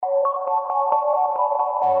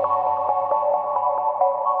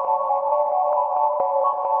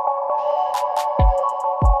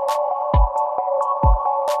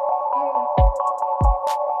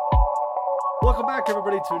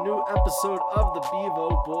to a new episode of the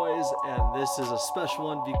Bevo Boys, and this is a special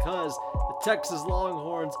one because the Texas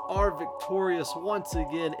Longhorns are victorious once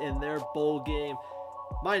again in their bowl game.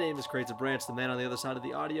 My name is Creighton Branch. The man on the other side of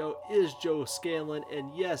the audio is Joe Scanlon,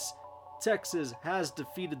 and yes, Texas has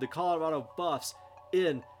defeated the Colorado Buffs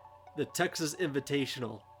in the Texas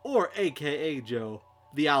Invitational, or AKA, Joe,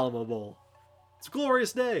 the Alamo Bowl. It's a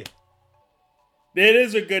glorious day. It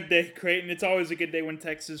is a good day, Creighton. It's always a good day when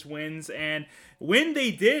Texas wins, and when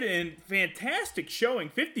they did in fantastic showing,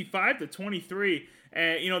 55-23.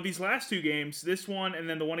 And these last two games, this one and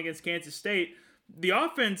then the one against Kansas State, the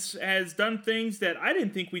offense has done things that I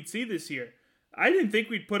didn't think we'd see this year. I didn't think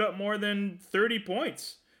we'd put up more than 30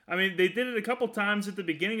 points. I mean, they did it a couple times at the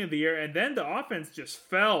beginning of the year, and then the offense just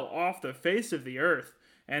fell off the face of the earth.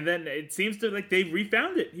 And then it seems to like they've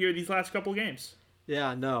refound it here these last couple games.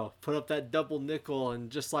 Yeah, no. Put up that double nickel, and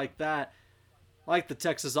just like that, like the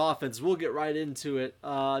Texas offense, we'll get right into it.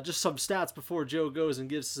 Just some stats before Joe goes and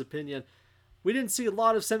gives his opinion. We didn't see a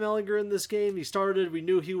lot of Sam Ehlinger in this game. He started. We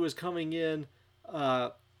knew he was coming in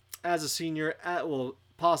as a senior,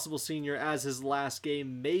 possible senior, as his last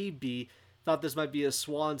game. Maybe thought this might be a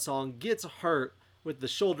swan song. Gets hurt with the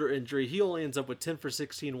shoulder injury. He only ends up with 10 for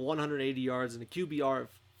 16, 180 yards, and a QBR of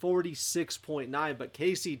 46.9. But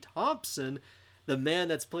Casey Thompson, the man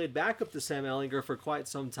that's played backup to Sam Ehlinger for quite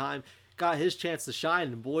some time, got his chance to shine,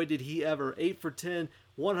 and boy did he ever. 8 for 10,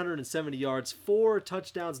 170 yards, 4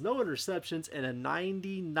 touchdowns, no interceptions, and a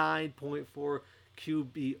 99.4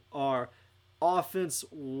 QBR. Offense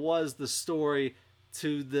was the story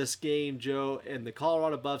to this game, Joe, and the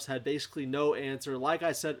Colorado Buffs had basically no answer. Like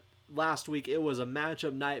I said last week, it was a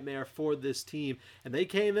matchup nightmare for this team, and they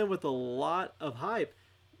came in with a lot of hype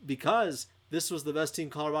because this was the best team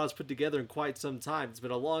Colorado's put together in quite some time. It's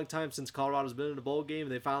been a long time since Colorado's been in a bowl game,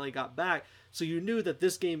 and they finally got back. So you knew that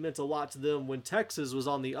this game meant a lot to them when Texas was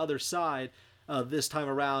on the other side this time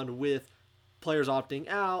around, with players opting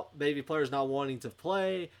out, maybe players not wanting to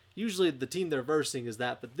play. Usually the team they're versing is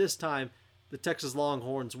that, but this time the Texas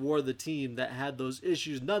Longhorns were the team that had those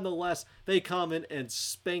issues. Nonetheless, they come in and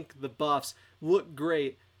spank the Buffs. Look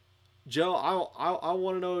great. Joe, I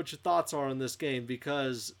want to know what your thoughts are on this game,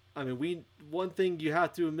 because I mean, one thing you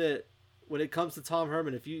have to admit when it comes to Tom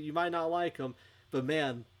Herman, if you might not like him, but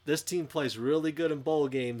man, this team plays really good in bowl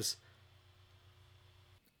games.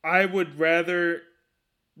 I would rather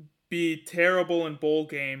be terrible in bowl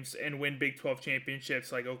games and win Big 12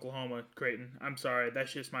 championships like Oklahoma, Creighton. I'm sorry,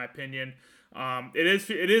 that's just my opinion.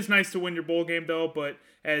 It is nice to win your bowl game though, but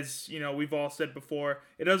as we've all said before,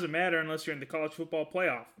 it doesn't matter unless you're in the college football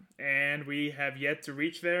playoff, and we have yet to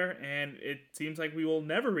reach there, and it seems like we will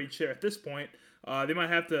never reach there at this point. They might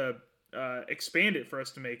have to expand it for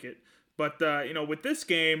us to make it, but with this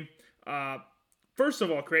game, first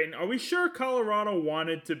of all, Creighton, are we sure Colorado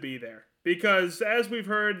wanted to be there? Because as we've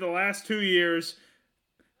heard the last 2 years,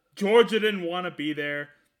 Georgia didn't want to be there.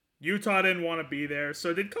 Utah didn't want to be there.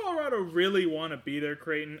 So did Colorado really want to be there,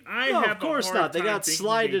 Creighton? No, of course not. They got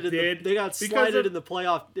slighted in the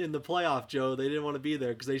playoff, Joe. They didn't want to be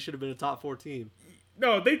there because they should have been a top 4 team.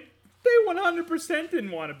 No, they 100%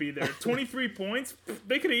 didn't want to be there. 23 points,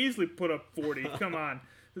 they could have easily put up 40. Come on.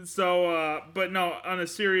 So, but no, on a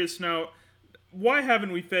serious note, why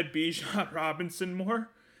haven't we fed Bijan Robinson more?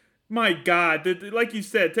 My God, like you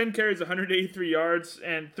said, 10 carries, 183 yards,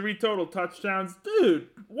 and 3 total touchdowns. Dude,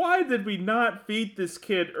 why did we not feed this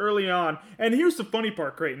kid early on? And here's the funny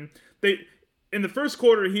part, Creighton. In the first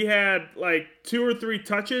quarter, he had like 2 or 3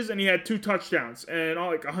 touches, and he had 2 touchdowns and all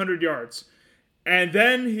like 100 yards. And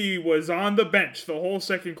then he was on the bench the whole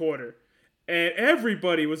second quarter. And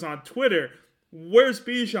everybody was on Twitter, where's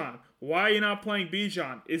Bijan? Why are you not playing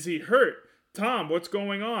Bijan? Is he hurt? Tom, what's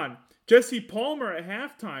going on? Jesse Palmer at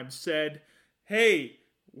halftime said, hey,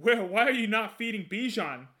 why are you not feeding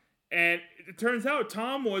Bijan? And it turns out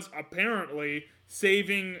Tom was apparently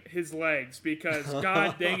saving his legs because,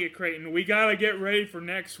 God dang it, Creighton, we got to get ready for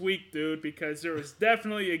next week, dude, because there is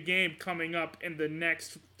definitely a game coming up in the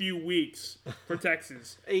next few weeks for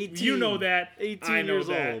Texas. 18. You know that. 18 I know years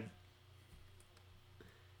that. old.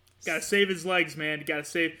 Got to save his legs, man. You got to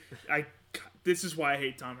save... This is why I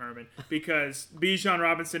hate Tom Herman, because Bijan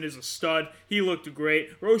Robinson is a stud. He looked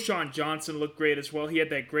great. Roschon Johnson looked great as well. He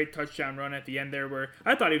had that great touchdown run at the end there where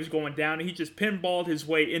I thought he was going down, and he just pinballed his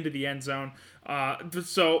way into the end zone.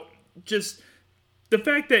 So just the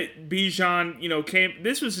fact that Bijan, came,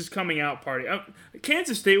 this was his coming out party.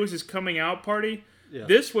 Kansas State was his coming out party. Yeah.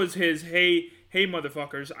 This was his, hey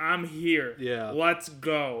motherfuckers, I'm here. Yeah. Let's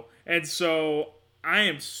go. And so I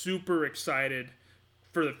am super excited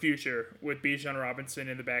for the future with Bijan Robinson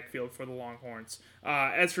in the backfield for the Longhorns.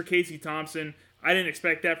 As for Casey Thompson, I didn't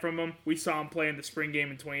expect that from him. We saw him play in the spring game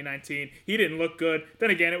in 2019. He didn't look good. Then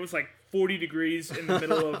again, it was like 40 degrees in the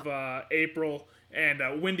middle of April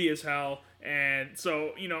and windy as hell. And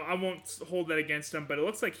so, I won't hold that against him, but it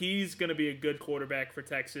looks like he's going to be a good quarterback for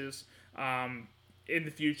Texas in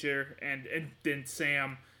the future. And then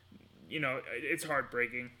Sam, it's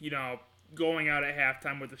heartbreaking, going out at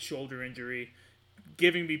halftime with a shoulder injury,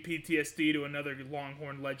 giving me PTSD to another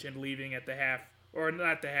Longhorn legend leaving at the half, or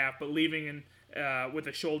not the half, but leaving with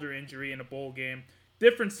a shoulder injury in a bowl game.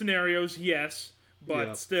 Different scenarios, yes,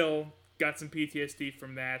 but still got some PTSD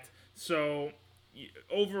from that. So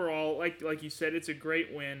overall, like you said, it's a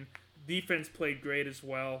great win. Defense played great as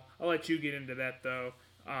well. I'll let you get into that though.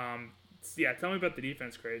 Tell me about the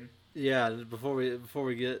defense, Creighton. Yeah, before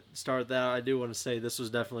we start that, I do want to say this was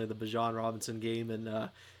definitely the Bijan Robinson game, and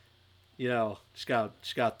just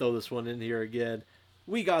got throw this one in here again.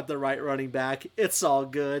 We got the right running back. It's all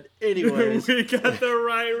good. Anyways, we got the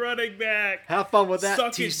right running back. Have fun with that,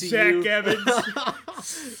 Suck TCU. It, Zach Evans.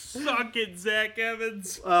 Suck it, Zach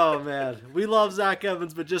Evans. Oh man, we love Zach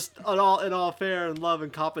Evans, but just in all fair and love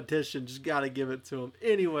and competition, just gotta give it to him.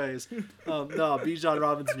 Anyways, no, Bijan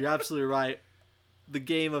Robinson, you're absolutely right. The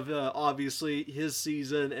game of obviously his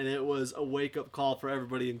season, and it was a wake-up call for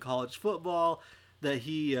everybody in college football that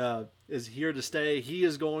he is here to stay. He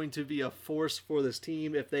is going to be a force for this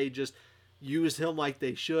team if they just use him like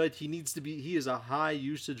they should. He is a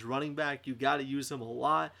high-usage running back. You got to use him a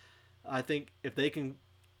lot. I think if they can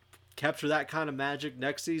capture that kind of magic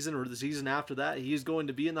next season or the season after that, he's going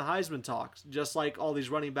to be in the Heisman talks, just like all these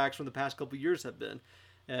running backs from the past couple of years have been.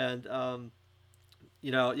 And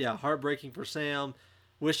heartbreaking for Sam.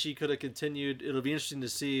 Wish he could have continued. It'll be interesting to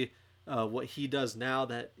see what he does now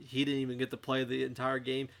that he didn't even get to play the entire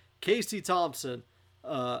game. Casey Thompson,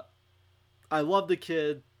 I love the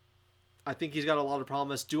kid. I think he's got a lot of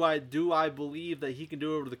promise. Do I believe that he can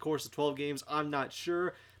do it over the course of 12 games? I'm not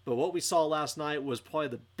sure. But what we saw last night was probably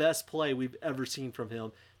the best play we've ever seen from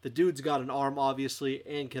him. The dude's got an arm, obviously,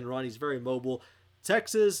 and can run. He's very mobile.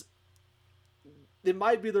 Texas, it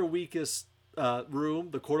might be their weakest room,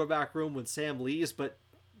 the quarterback room, when Sam leaves, but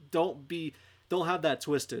don't have that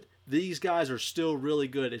twisted. These guys are still really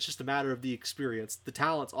good. It's just a matter of the experience. The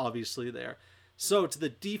talent's obviously there. So to the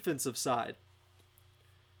defensive side,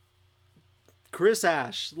 Chris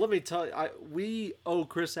Ash, let me tell you, we owe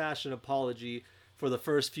Chris Ash an apology for the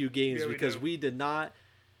first few games because we did not.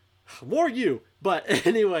 More you, but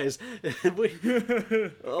anyways,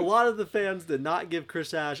 a lot of the fans did not give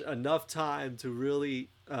Chris Ash enough time to really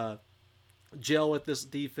gel with this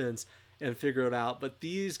defense and figure it out. But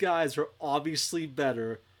these guys are obviously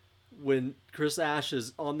better when Chris Ash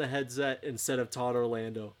is on the headset instead of Todd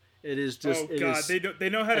Orlando. It is just. Oh God, they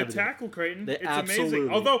know how to tackle Creighton. It's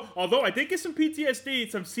amazing. Although I did get some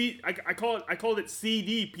PTSD, I called it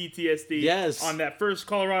CD PTSD. Yes. On that first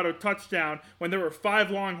Colorado touchdown when there were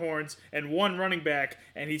 5 Longhorns and 1 running back,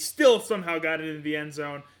 and he still somehow got it into the end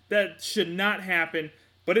zone. That should not happen,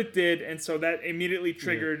 but it did, and so that immediately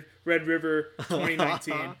triggered Red River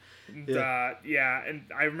 2019. And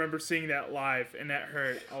I remember seeing that live, and that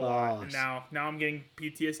hurt a lot. And now I'm getting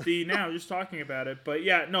PTSD now just talking about it. But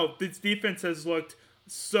yeah, no, this defense has looked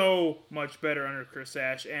so much better under Chris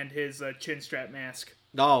Ash and his chin strap mask.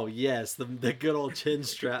 Oh yes, the good old chin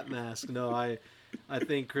strap mask. No, I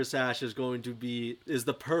think Chris Ash is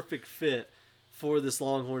the perfect fit for this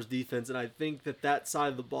Longhorns defense, and I think that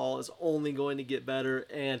side of the ball is only going to get better.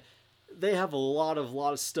 And they have a lot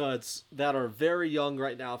of studs that are very young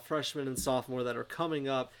right now, freshmen and sophomore, that are coming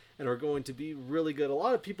up and are going to be really good. A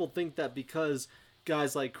lot of people think that because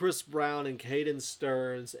guys like Chris Brown and Caden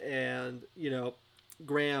Stearns and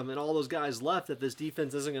Graham and all those guys left, that this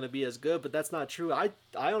defense isn't going to be as good, but that's not true. I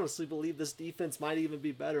honestly believe this defense might even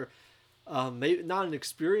be better. Maybe not in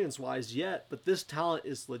experience wise yet, but this talent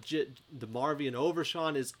is legit. DeMarvion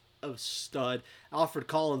Overshawn is a stud. Alfred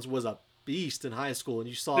Collins was a beast in high school, and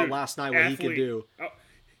you saw last night what he could do.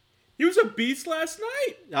 He was a beast last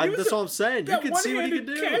night. That's what I'm saying. You can see what he can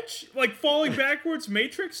do. Catch, like falling backwards,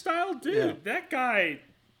 Matrix style, dude. That guy,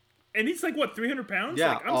 and he's like 300 pounds.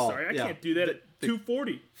 Yeah, I can't do that at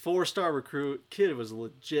 240. 4-star recruit kid was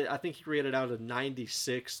legit. I think he rated out of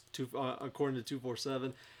 96, according to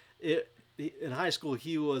 247. In high school,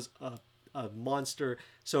 he was a monster.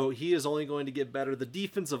 So he is only going to get better. The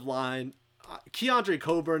defensive line. Keandre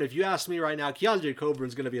Coburn, if you ask me right now, Keandre Coburn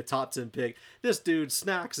is going to be a top 10 pick. This dude,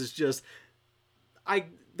 Snacks, is just...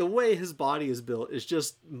 the way his body is built is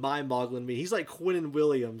just mind-boggling to me. He's like Quinnen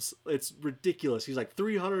Williams. It's ridiculous. He's like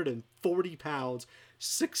 340 pounds,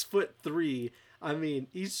 6'3". I mean,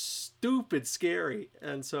 he's stupid scary.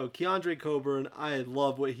 And so Keandre Coburn, I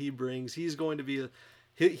love what he brings. He's going to be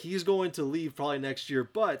he's going to leave probably next year,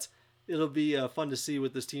 but it'll be fun to see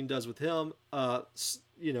what this team does with him.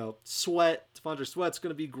 Sweat, Devondre Sweat's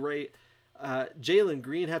going to be great. Jalen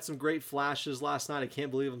Green had some great flashes last night. I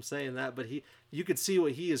can't believe I'm saying that, but you could see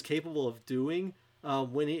what he is capable of doing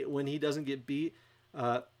when he doesn't get beat.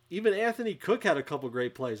 Even Anthony Cook had a couple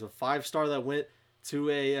great plays. A 5-star that went to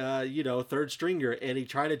a third stringer, and he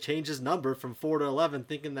tried to change his number from 4 to 11,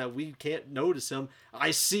 thinking that we can't notice him.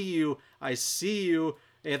 I see you,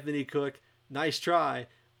 Anthony Cook. Nice try,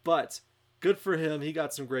 but good for him. He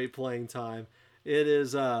got some great playing time. It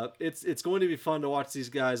is it's going to be fun to watch these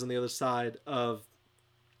guys on the other side of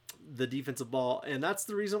the defensive ball, and that's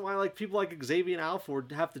the reason why people like Xavier and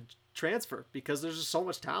Alford have to transfer, because there's just so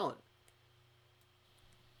much talent.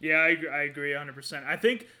 Yeah, I agree 100%. I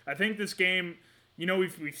think this game,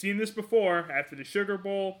 we've seen this before after the Sugar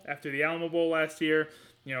Bowl, after the Alamo Bowl last year.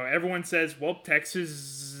 Everyone says, well, Texas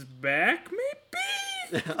is back,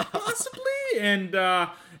 maybe, possibly, and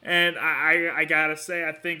I gotta say,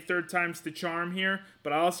 I think third time's the charm here.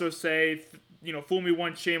 But I also say, fool me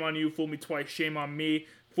once, shame on you. Fool me twice, shame on me.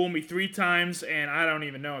 Fool me 3 times, and I don't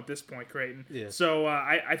even know at this point, Creighton. Yeah. So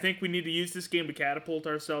I think we need to use this game to catapult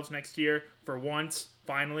ourselves next year for once,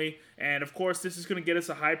 finally. And, of course, this is going to get us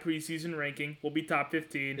a high preseason ranking. We'll be top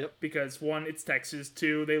 15 because, 1, it's Texas.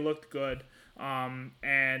 2, they looked good.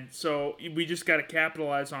 And so we just got to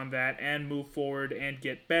capitalize on that and move forward and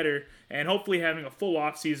get better. And hopefully having a full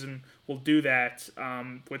off season will do that,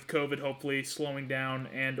 with COVID hopefully slowing down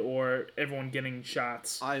and or everyone getting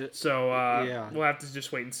shots. We'll have to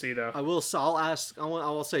just wait and see, though. I will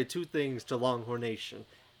say 2 things to Longhorn Nation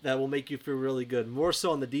that will make you feel really good. More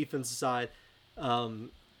so on the defensive side.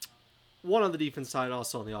 One on the defense side,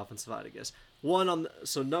 also on the offensive side, I guess.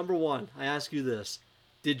 Number 1, I ask you this.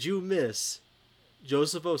 Did you miss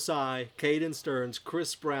Joseph Osai, Caden Stearns,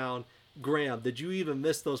 Chris Brown, Graham? Did you even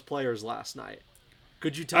miss those players last night?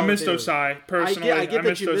 Could you tell? I missed Osai personally. I get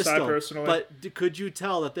that you missed them, personally. But could you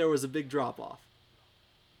tell that there was a big drop off?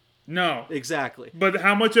 No, exactly. But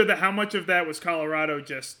how much of that was Colorado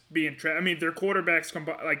just being trapped? I mean, their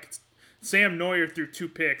quarterbacks Sam Neuer threw 2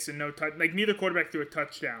 picks and no touch. Neither quarterback threw a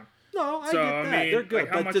touchdown. No, I get that. They're good.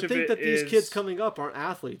 But to think that these kids coming up aren't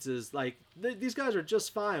athletes is these guys are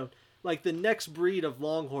just fine. The next breed of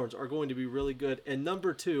Longhorns are going to be really good. And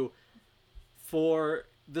number 2, for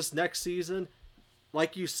this next season,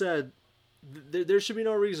 like you said, there should be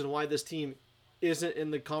no reason why this team isn't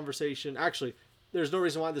in the conversation. Actually, there's no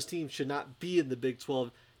reason why this team should not be in the Big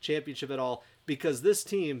 12 championship at all, because this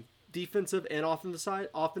team, defensive and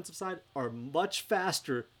offensive side, are much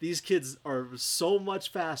faster. These kids are so much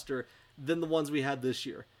faster than the ones we had this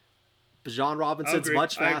year. Bijan Robinson's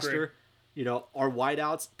much faster. Our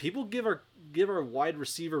wideouts, people give our wide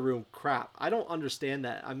receiver room crap. I don't understand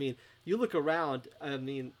that. I mean, you look around,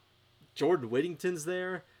 Jordan Whittington's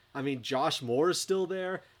there. Josh Moore is still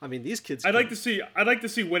there. These kids. I'd like to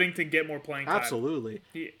see Whittington get more playing time. Absolutely.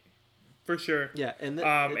 For sure. Yeah, and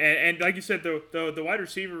like you said, the wide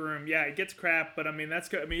receiver room, yeah, it gets crap, but that's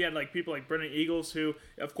good. You had people like Brennan Eagles, who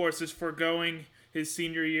of course is foregoing his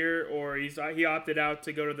senior year, or he opted out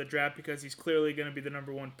to go to the draft because he's clearly going to be the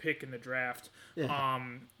number 1 pick in the draft. Yeah.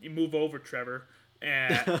 You move over, Trevor,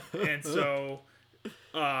 and so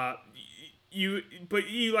like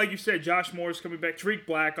you said, Josh Moore's coming back. Tariq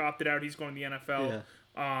Black opted out; he's going to the NFL.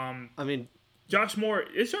 Yeah. Josh Moore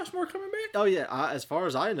coming back? Oh yeah, as far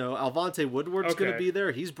as I know, Alvonte Woodward's going to be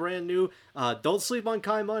there. He's brand new. Don't sleep on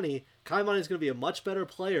Kai Money. Kai Money's going to be a much better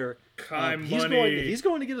player. He's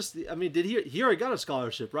going to get us. Did he already got a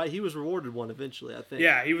scholarship, right? He was rewarded one eventually, I think.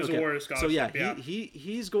 Yeah, he was awarded a scholarship. So yeah,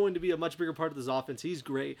 he's going to be a much bigger part of this offense. He's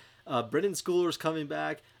great. Brendan Schooler's coming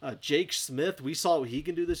back. Jake Smith, we saw what he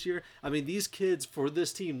can do this year. These kids for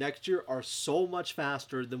this team next year are so much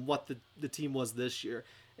faster than what the team was this year,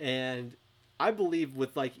 and I believe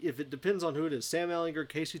if it depends on who it is, Sam Ehlinger,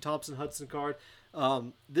 Casey Thompson, Hudson Card,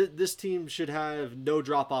 this team should have no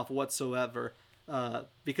drop off whatsoever,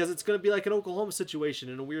 because it's going to be like an Oklahoma situation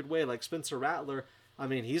in a weird way. Like Spencer Rattler,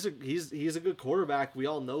 he's a good quarterback. We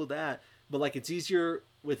all know that, but it's easier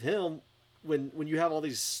with him when you have all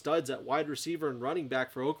these studs at wide receiver and running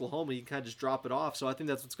back for Oklahoma. You can kind of just drop it off. So I think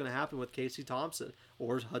that's what's going to happen with Casey Thompson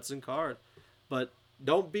or Hudson Card. But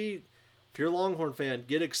if you're a Longhorn fan,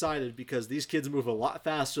 get excited, because these kids move a lot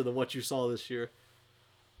faster than what you saw this year.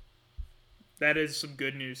 That is some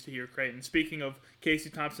good news to hear, Creighton. Speaking of Casey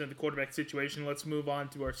Thompson and the quarterback situation, let's move on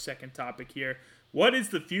to our second topic here. What is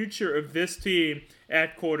the future of this team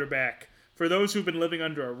at quarterback? for those who've been living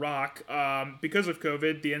under a rock, because of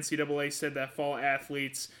COVID, the NCAA said that fall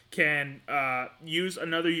athletes can use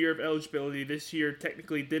another year of eligibility. This year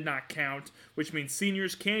technically did not count, which means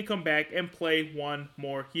seniors can come back and play one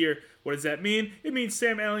more year. What does that mean? It means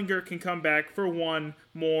Sam Ehlinger can come back for one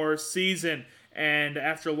more season. And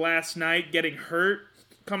after last night getting hurt,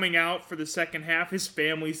 coming out for the second half, his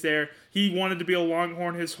family's there. He wanted to be a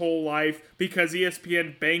Longhorn his whole life because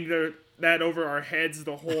ESPN banged that over our heads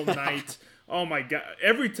the whole night. Oh my God.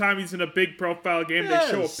 Every time he's in a big profile game, they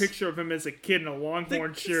show a picture of him as a kid in a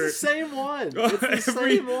Longhorn shirt. It's the same one. It's the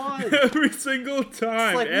same one. Every single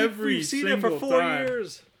time. It's like we've seen it for 4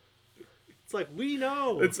 years. It's like, we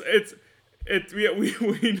know.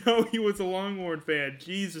 We know he was a Longhorn fan.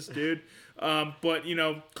 Jesus, dude. But,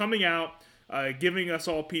 coming out, giving us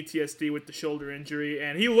all PTSD with the shoulder injury,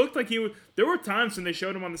 and he looked like there were times when they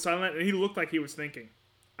showed him on the sideline, and he looked like he was thinking.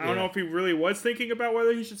 I don't know if he really was thinking about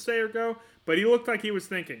whether he should stay or go, but he looked like he was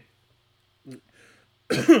thinking.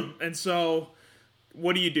 And so,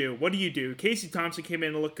 what do you do? Casey Thompson came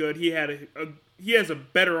in and looked good. He has a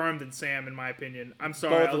better arm than Sam, in my opinion. I'm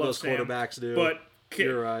sorry, I love Sam. Both of those quarterbacks do. But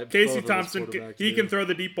you're right. Casey Thompson, he can throw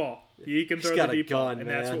the deep ball. He can throw the deep ball, and man.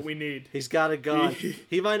 That's what we need. He's got a gun.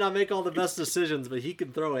 He might not make all the best decisions, but he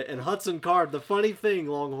can throw it. And Hudson Card, the funny thing,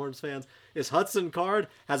 Longhorns fans, is Hudson Card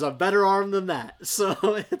has a better arm than that. So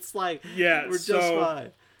it's like, we're just fine.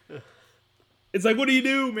 It's like, what do you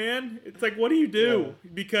do, man? It's like, what do you do? Yeah.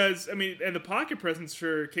 Because, and the pocket presence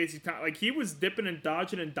for Casey Thompson, like, he was dipping and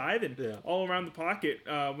dodging and diving all around the pocket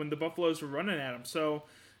when the Buffaloes were running at him. So,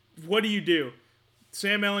 what do you do?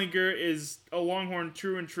 Sam Ehlinger is a Longhorn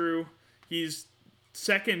true and true. He's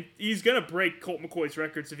second. He's going to break Colt McCoy's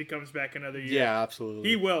records if he comes back another year. Yeah, absolutely.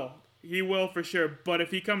 He will. He will for sure. But if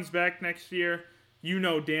he comes back next year, you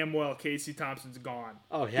know damn well Casey Thompson's gone.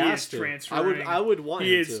 Oh, he has to. Transferring. I would want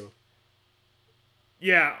him to.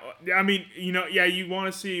 Yeah, you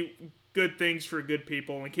want to see good things for good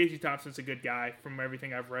people, and Casey Thompson's a good guy from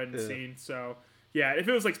everything I've read and seen. So, yeah, if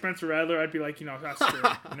it was like Spencer Rattler, I'd be like, that's true.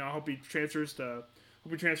 I hope he transfers to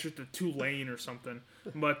Tulane or something.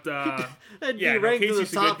 But He'd be ranked in the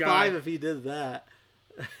top 5 if he did that.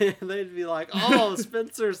 They'd be like, "Oh,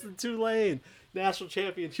 Spencer's the Tulane national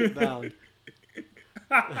championship bound."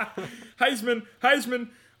 Heisman.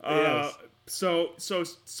 Yes. So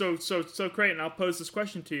Creighton, I'll pose this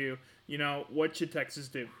question to you. What should Texas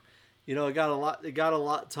do? It got a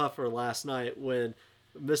lot tougher last night when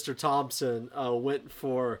Mr. Thompson went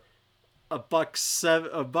for a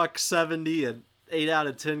 $170 and 8 out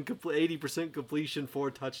of 10, 80% completion,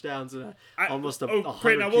 4 touchdowns, and almost a 100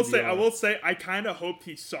 Creighton, QBR. I will say, I kind of hoped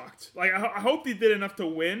he sucked. Like, I hoped he did enough to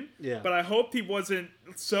win. Yeah. But I hoped he wasn't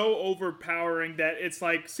so overpowering that it's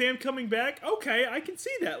like, Sam coming back. Okay, I can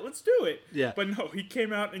see that. Let's do it. Yeah. But no, he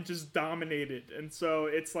came out and just dominated, and so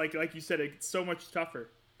it's like you said, it's so much tougher.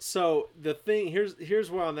 So the thing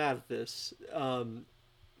here's where I'm at this. I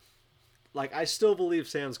still believe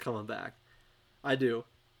Sam's coming back. I do.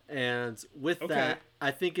 And with that,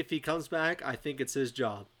 I think if he comes back, I think it's his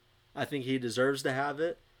job. I think he deserves to have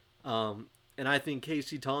it. And I think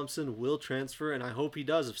Casey Thompson will transfer, and I hope he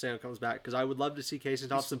does if Sam comes back, because I would love to see Casey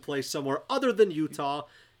Thompson play somewhere other than Utah.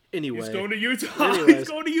 Anyway, he's going to Utah. He's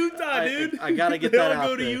going to Utah, dude. I gotta get that out there. They'll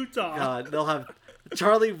go to Utah. Utah. God, they'll have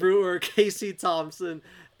Charlie Brewer, Casey Thompson,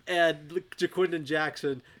 and Jaquindon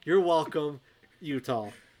Jackson. You're welcome, Utah.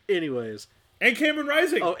 Anyways. And Cameron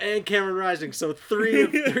Rising. Oh, and Cameron Rising. So three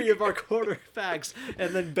of our quarterbacks,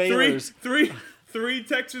 and then Baylor's. Three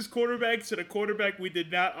Texas quarterbacks and a quarterback we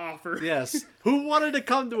did not offer. Yes. Who wanted to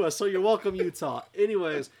come to us? So you're welcome, Utah.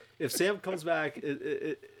 Anyways, if Sam comes back,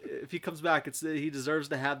 if he comes back, he deserves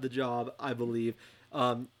to have the job, I believe.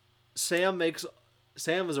 Sam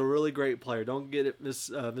is a really great player. Don't get it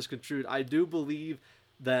misconstrued. I do believe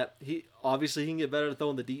that he can get better at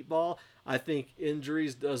throwing the deep ball. I think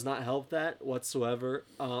injuries does not help that whatsoever.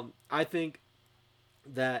 I think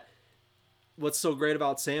that what's so great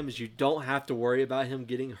about Sam is you don't have to worry about him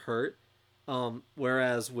getting hurt.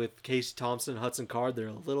 Whereas with Casey Thompson and Hudson Card, they're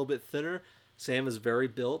a little bit thinner. Sam is very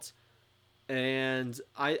built. And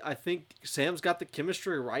I think Sam's got the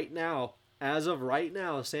chemistry right now. As of right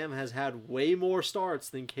now, Sam has had way more starts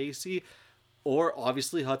than Casey or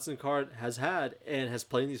obviously Hudson Card has had, and has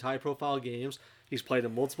played in these high-profile games. He's played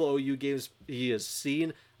in multiple OU games. He has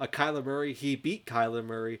seen a Kyler Murray. He beat Kyler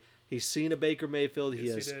Murray. He's seen a Baker Mayfield. He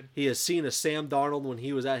has seen a Sam Darnold when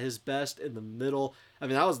he was at his best in the middle. I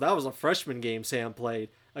mean, that was a freshman game Sam played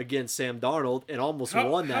against Sam Darnold and almost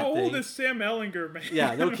won that thing. How old is Sam Ehlinger, man?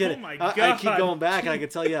 Yeah, no kidding. Oh my God. I keep going back, and I can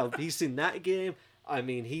tell you, he's seen that game. I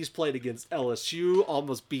mean, he's played against LSU,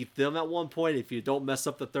 almost beat them at one point if you don't mess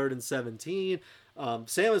up the 3rd and 17.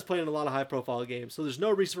 Sam is playing in a lot of high-profile games, so there's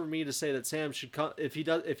no reason for me to say that Sam should come. If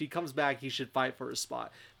he comes back, he should fight for his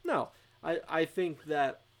spot. No, I think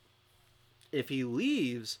that if he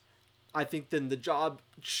leaves, I think then the job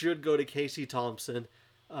should go to Casey Thompson.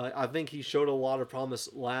 I think he showed a lot of promise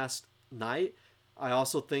last night. I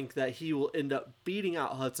also think that he will end up beating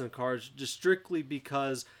out Hudson Card just strictly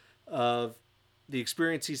because of the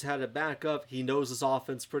experience he's had at backup. He knows his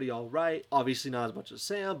offense pretty all right. Obviously not as much as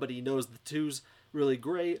Sam, but he knows the twos really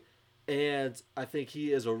great. And I think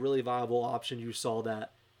he is a really viable option. You saw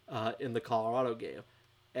that in the Colorado game.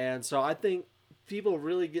 And so I think people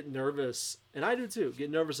really get nervous, and I do too,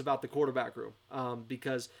 get nervous about the quarterback room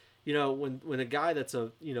because, when a guy that's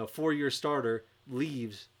a 4-year starter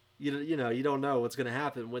leaves, you don't know what's going to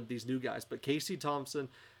happen with these new guys. But Casey Thompson,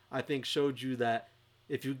 I think, showed you that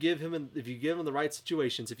if you give him the right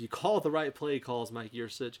situations, if you call the right play calls, Mike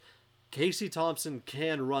Yurcich, Casey Thompson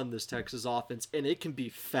can run this Texas offense, and it can be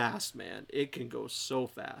fast, man. It can go so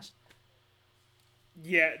fast.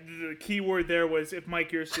 Yeah, the key word there was if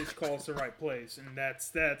Mike Yurcich calls the right plays, and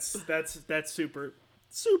that's super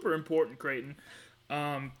super important, Creighton.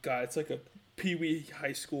 God, it's like a Pee Wee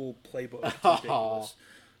high school playbook. It's ridiculous.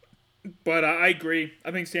 But I agree.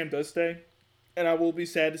 I think Sam does stay, and I will be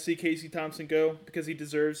sad to see Casey Thompson go because he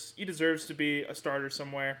deserves to be a starter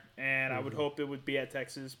somewhere, and I would hope it would be at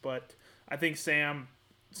Texas. But I think Sam's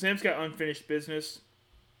got unfinished business,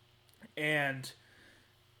 and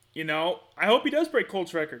I hope he does break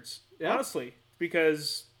Colt's records, honestly,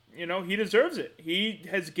 because he deserves it. He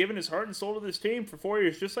has given his heart and soul to this team for 4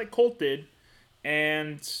 years, just like Colt did,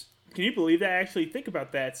 and can you believe that? Actually, think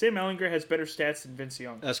about that. Sam Ehlinger has better stats than Vince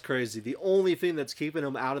Young. That's crazy. The only thing that's keeping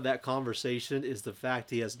him out of that conversation is the fact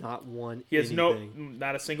he has not won He has anything.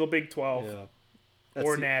 not a single Big 12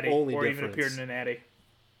 or Natty, or even appeared in a Natty.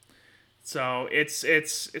 So it's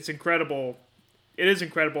incredible. It is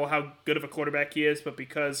incredible how good of a quarterback he is, but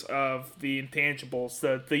because of the intangibles,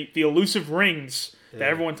 the elusive rings that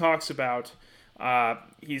everyone talks about,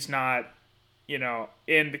 he's not,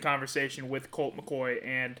 in the conversation with Colt McCoy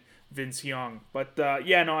and Vince Young. But,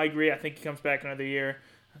 I agree. I think he comes back another year.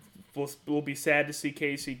 We'll be sad to see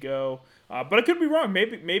Casey go. But I could be wrong.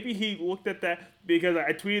 Maybe he looked at that because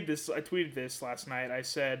I tweeted this last night. I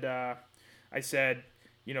said,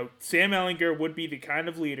 Sam Ehlinger would be the kind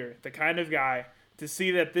of leader, the kind of guy to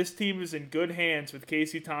see that this team is in good hands with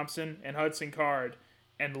Casey Thompson and Hudson Card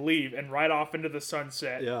and leave and ride off into the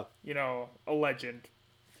sunset. Yeah. A legend.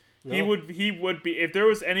 No. He would be, if there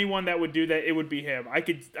was anyone that would do that, it would be him. I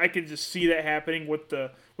could just see that happening with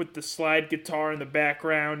the slide guitar in the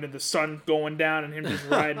background and the sun going down and him just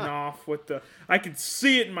riding off I could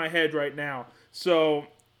see it in my head right now. So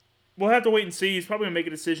we'll have to wait and see. He's probably gonna make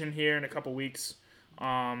a decision here in a couple weeks,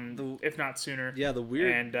 if not sooner. Yeah, the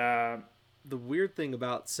weird thing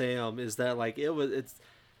about Sam is that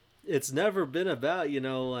it's never been about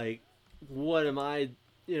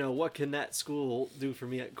what can that school do for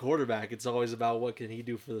me at quarterback. It's always about what can he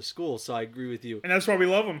do for the school. So I agree with you, and that's why we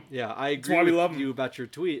love him. Yeah, I agree with you about your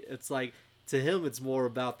tweet. It's like, to him it's more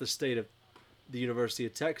about the state of the University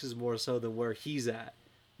of Texas more so than where he's at.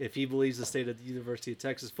 If he believes the state of the University of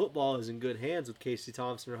Texas football is in good hands with Casey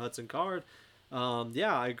Thompson or Hudson Card,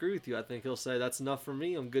 I agree with you. I think he'll say, that's enough for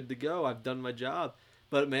me. I'm good to go. I've done my job.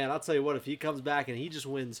 But, man, I'll tell you what, if he comes back and he just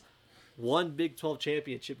wins one Big 12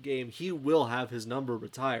 championship game, he will have his number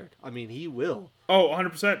retired. I mean, he will. Oh,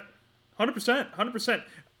 100%. 100%.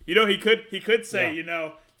 He could say,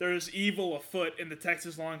 there's evil afoot in the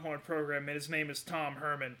Texas Longhorn program, and his name is Tom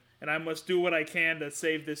Herman, and I must do what I can to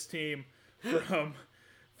save this team from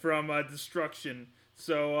destruction.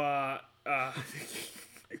 So, I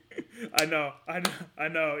know.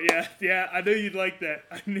 Yeah. I knew you'd like that.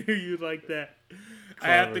 I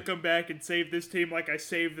have to come back and save this team like I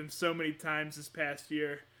saved them so many times this past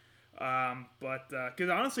year. But because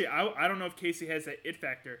honestly, I don't know if Casey has that it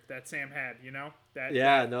factor that Sam had. You're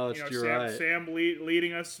right. Sam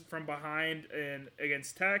leading us from behind and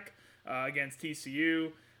against Tech, against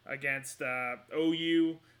TCU, against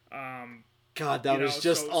OU. God, that was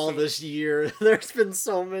just this year. There's been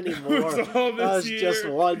so many more. That was just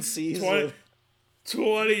one season.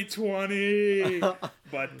 2020.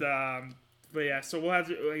 But yeah, so we'll have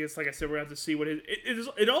to. I guess, like I said, we'll have to see what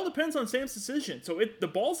it all depends on Sam's decision. So the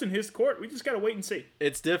ball's in his court. We just gotta wait and see.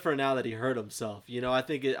 It's different now that he hurt himself. I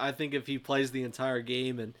think if he plays the entire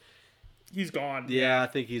game and he's gone. Yeah, I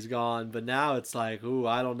think he's gone. But now it's like,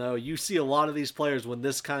 I don't know. You see a lot of these players when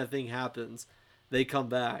this kind of thing happens, they come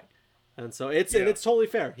back. And so it's totally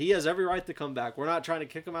fair. He has every right to come back. We're not trying to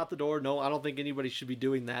kick him out the door. No, I don't think anybody should be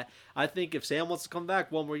doing that. I think if Sam wants to come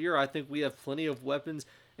back one more year, I think we have plenty of weapons,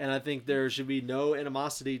 and I think there should be no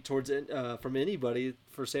animosity towards from anybody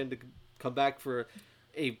for Sam to come back for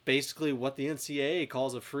a basically what the NCAA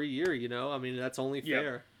calls a free year. I mean, that's only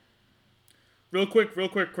fair. Real quick,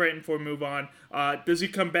 Creighton, before we move on. Does he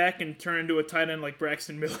come back and turn into a tight end like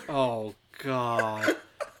Braxton Miller? Oh God.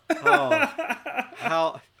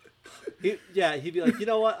 How. He'd be like, you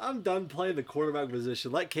know what? I'm done playing the quarterback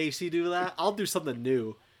position. Let Casey do that. I'll do something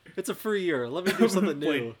new. It's a free year. Let me do something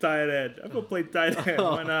new. Tight end. I'm gonna play tight end.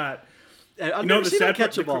 Why not? I've never seen him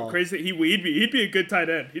catch a ball. Crazy. He'd be a good tight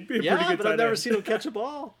end. He'd be a pretty good tight end. But I've never seen him catch a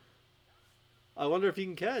ball. I wonder if he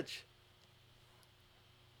can catch.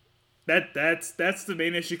 That's the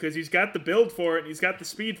main issue because he's got the build for it and he's got the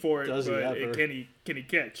speed for it. Does he ever? Can he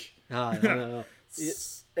catch? I don't know.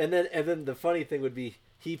 And then the funny thing would be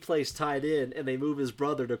he plays tight end and they move his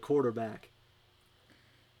brother to quarterback.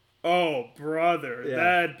 Oh, brother,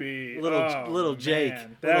 that'd be little Jake.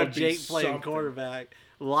 Man, little Jake playing something. Quarterback.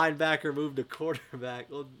 Linebacker moved to quarterback.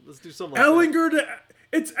 Let's do something.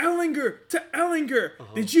 It's Ellinger to Ellinger.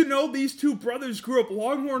 Uh-huh. Did you know these two brothers grew up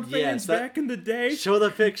Longhorn fans back in the day? Show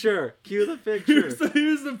the picture. Cue the picture.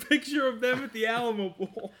 Here's the picture of them at the Alamo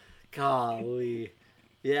Bowl. Golly.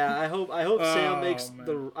 Yeah, I hope Sam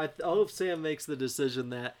makes the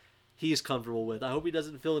decision that he's comfortable with. I hope he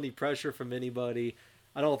doesn't feel any pressure from anybody.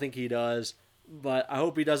 I don't think he does, but I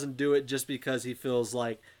hope he doesn't do it just because he feels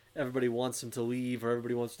like everybody wants him to leave or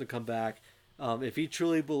everybody wants him to come back. If he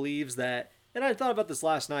truly believes that, and I thought about this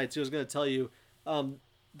last night, so I was going to tell you,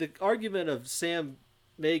 the argument of Sam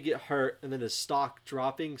may get hurt and then his stock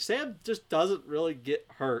dropping, Sam just doesn't really get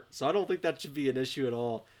hurt, so I don't think that should be an issue at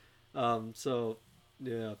all.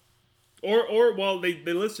 Yeah. Or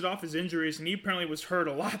they listed off his injuries, and he apparently was hurt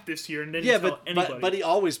a lot this year, and didn't tell anybody. But he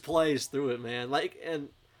always plays through it, man. And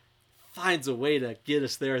finds a way to get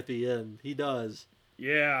us there at the end. He does.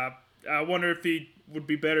 Yeah, I wonder if he would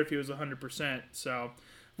be better if he was 100%. So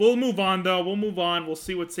we'll move on, though. We'll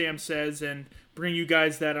see what Sam says and bring you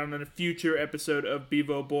guys that on a future episode of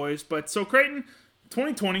Bevo Boys. But so Creighton,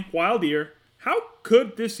 2020, wild year. How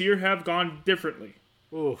could this year have gone differently?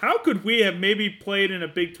 Ooh. How could we have maybe played in a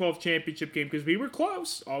Big 12 championship game? Because we were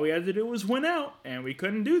close. All we had to do was win out, and we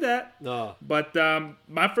couldn't do that. No. But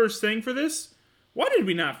my first thing for this, why did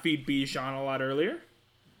we not feed Bijan a lot earlier?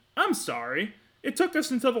 I'm sorry. It took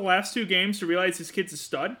us until the last two games to realize this kid's a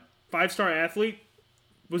stud. 5-star athlete.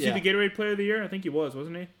 Was he the Gatorade Player of the Year? I think he was,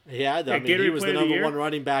 wasn't he? Yeah, I mean, he was the number one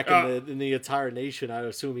running back in the entire nation. I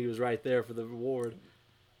assume he was right there for the reward.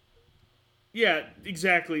 Yeah,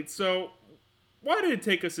 exactly. So why did it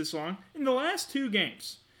take us this long? In the last two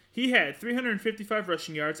games, he had 355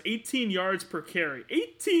 rushing yards, 18 yards per carry.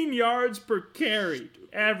 18 yards per carry,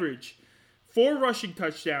 average. 4 rushing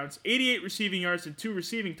touchdowns, 88 receiving yards, and 2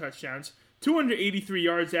 receiving touchdowns. 283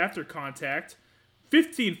 yards after contact.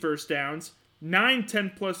 15 first downs, 9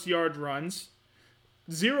 10-plus yard runs.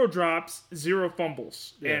 0 drops, 0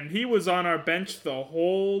 fumbles. Yeah. And he was on our bench the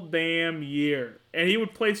whole damn year. And he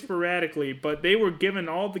would play sporadically, but they were giving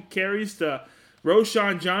all the carries to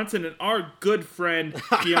Roschon Johnson and our good friend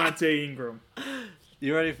Keontae Ingram.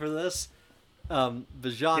 You ready for this?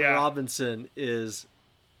 Bijan Robinson is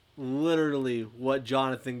literally what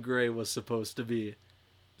Jonathan Gray was supposed to be.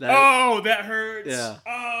 That hurts. Yeah.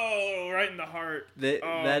 Oh, right in the heart.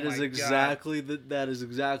 That is exactly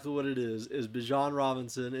what it is. Bijan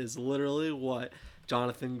Robinson is literally what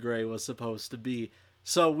Jonathan Gray was supposed to be.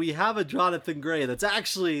 So we have a Jonathan Gray that's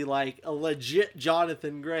actually like a legit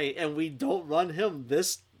Jonathan Gray, and we don't run him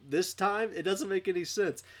this time. It doesn't make any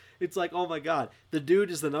sense. It's like, oh my God, the dude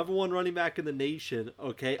is the number one running back in the nation,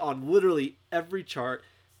 okay, on literally every chart.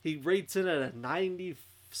 He rates in at a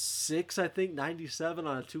 96, I think, 97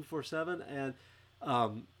 on a 247, and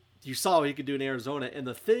you saw what he could do in Arizona. And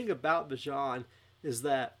the thing about Bijan is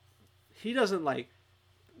that he doesn't like,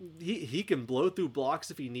 he can blow through blocks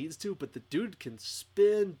if he needs to, but the dude can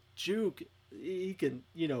spin, juke, he can,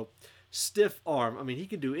 stiff arm. I mean, he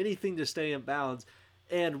can do anything to stay in bounds.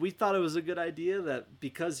 And we thought it was a good idea that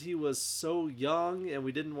because he was so young and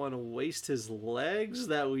we didn't want to waste his legs,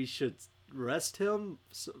 that we should rest him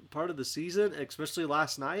part of the season, especially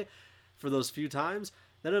last night for those few times.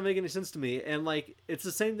 That doesn't make any sense to me. And like, it's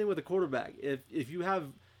the same thing with a quarterback. If you have,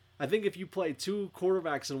 I think if you play 2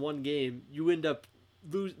 quarterbacks in one game, you end up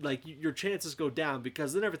your chances go down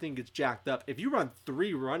because then everything gets jacked up. If you run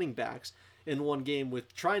 3 running backs in one game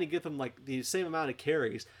with trying to get them like the same amount of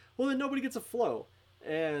carries, well then nobody gets a flow.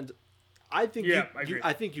 And I think I agree.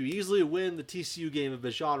 I think you easily win the TCU game if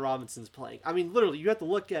Bijan Robinson's playing. I mean, literally, you have to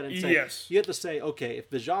look at it and say, Yes. you have to say, okay, if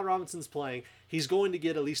Bijan Robinson's playing, he's going to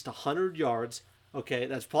get at least 100 yards. Okay,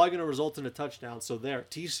 that's probably going to result in a touchdown. So there,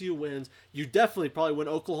 TCU wins. You definitely probably win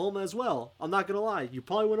Oklahoma as well. I'm not going to lie. You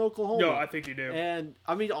probably win Oklahoma. No, I think you do. And,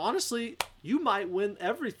 I mean, honestly, you might win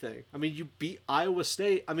everything. I mean, you beat Iowa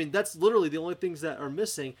State. I mean, that's literally the only things that are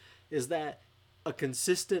missing is that a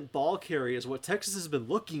consistent ball carry is what Texas has been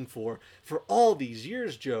looking for all these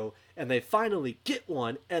years, Joe. And they finally get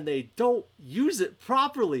one, and they don't use it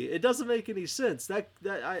properly. It doesn't make any sense. I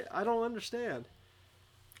don't understand.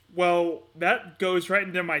 Well, that goes right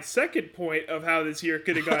into my second point of how this year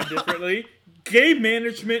could have gone differently. Game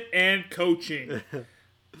management and coaching.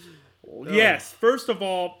 Yes, first of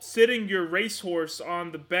all, sitting your racehorse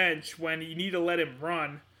on the bench when you need to let him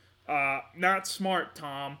run. Not smart,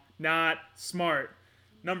 Tom. Not smart.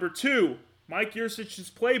 Number 2, Mike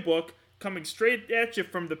Yurcich's playbook coming straight at you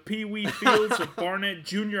from the Pee Wee fields of Barnett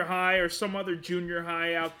Junior High or some other junior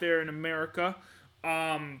high out there in America.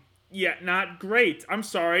 Yeah, not great. I'm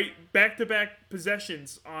sorry. Back-to-back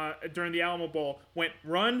possessions during the Alamo Bowl went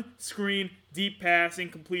run, screen, deep pass,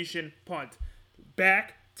 incompletion, punt.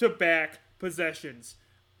 Back-to-back possessions.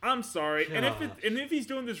 I'm sorry. Gosh. And if he's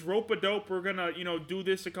doing this rope-a-dope, we're gonna do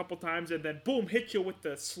this a couple times and then boom, hit you with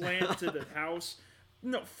the slant to the house.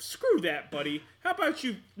 No, screw that, buddy. How about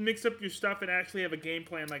you mix up your stuff and actually have a game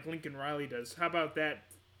plan like Lincoln Riley does? How about that?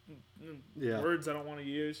 Words I don't want to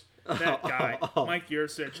use. That guy, Mike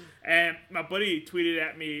Yurcich. And my buddy tweeted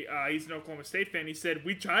at me, he's an Oklahoma State fan, he said,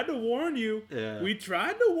 we tried to warn you. Yeah. We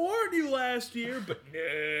tried to warn you last year, but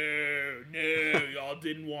no, y'all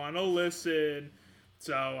didn't want to listen.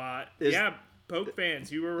 So, Poke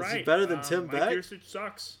fans, you were right. Is he better than Tim Mike Beck? Yurcich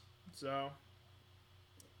sucks. So,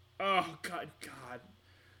 oh, God.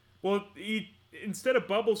 Well, instead of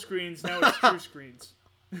bubble screens, now it's true screens.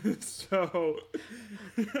 So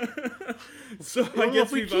I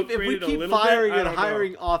guess we've upgraded a little bit. If we keep firing and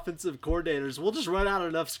hiring offensive coordinators, we'll just run out of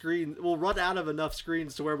enough screens. We'll run out of enough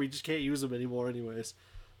screens to where we just can't use them anymore, anyways.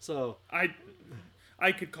 So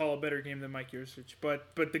I could call a better game than Mike Yurcich,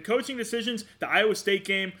 but the coaching decisions, the Iowa State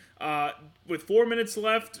game, with 4 minutes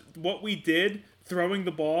left, what we did. Throwing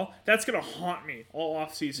the ball, that's gonna haunt me all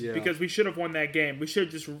offseason because we should have won that game. We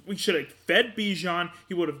should have fed Bijan.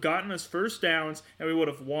 He would have gotten us first downs, and we would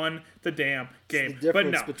have won the damn game. The but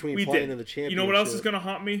no, between we playing did. in the championship. You know what else is gonna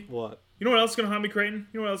haunt me? What? You know what else is gonna haunt me, Creighton?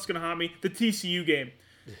 You know what else is gonna haunt me? The TCU game.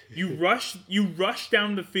 You rush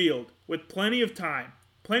down the field with plenty of time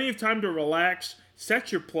to relax,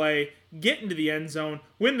 set your play, get into the end zone,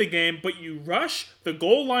 win the game, but you rush the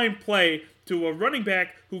goal line play to a running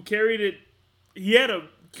back who carried it.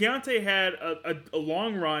 Keontae had a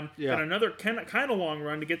long run and another kind of long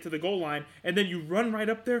run to get to the goal line, and then you run right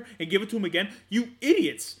up there and give it to him again. You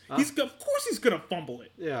idiots! Of course he's gonna fumble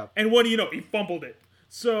it. Yeah. And what do you know? He fumbled it.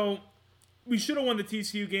 So we should have won the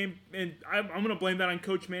TCU game, and I'm gonna blame that on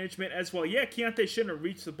coach management as well. Yeah, Keontae shouldn't have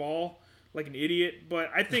reached the ball like an idiot, but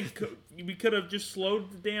I think we could have just slowed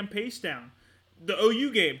the damn pace down. The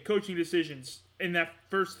OU game, coaching decisions in that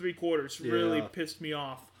first 3 quarters really pissed me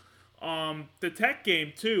off. The Tech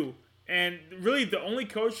game, too. And really, the only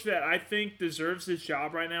coach that I think deserves his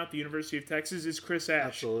job right now at the University of Texas is Chris Ash.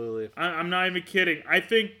 Absolutely. I'm not even kidding. I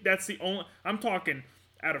think that's the only... I'm talking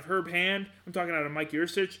out of Herb Hand. I'm talking out of Mike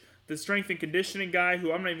Yurcich. The strength and conditioning guy,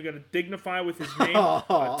 who I'm not even going to dignify with his name.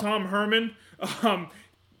 Tom Herman.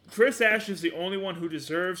 Chris Ash is the only one who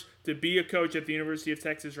deserves to be a coach at the University of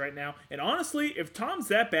Texas right now. And honestly, if Tom's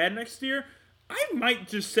that bad next year, I might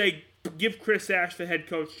just say... give Chris Ash the head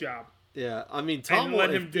coach job. Yeah, I mean, Tom.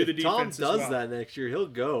 Let him do the defense. Tom does that next year, he'll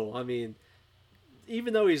go. I mean,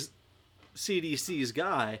 even though he's CDC's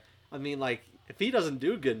guy, I mean, like, if he doesn't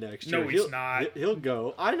do good next year, he's not. He'll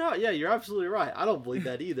go. I know. Yeah, you're absolutely right. I don't believe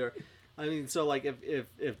that either. I mean, so like,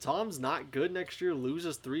 if Tom's not good next year,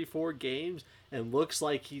 loses 3-4 games, and looks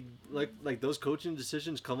like like those coaching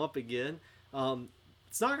decisions come up again,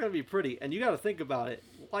 it's not going to be pretty. And you got to think about it,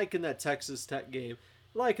 like in that Texas Tech game.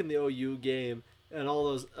 Like in the OU game and all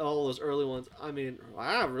those early ones. I mean,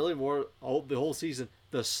 really more the whole season.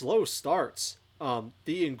 The slow starts,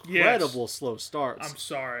 the incredible slow starts.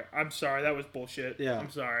 I'm sorry. That was bullshit. Yeah.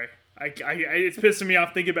 I'm sorry. It's pissing me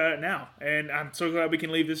off thinking about it now, and I'm so glad we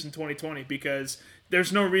can leave this in 2020 because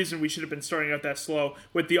there's no reason we should have been starting out that slow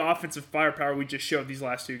with the offensive firepower we just showed these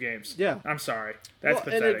last 2 games. Yeah. I'm sorry. That's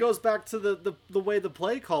pathetic. And it goes back to the way the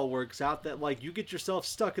play call works out, that like you get yourself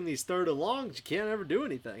stuck in these 3rd and longs, you can't ever do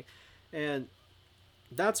anything. And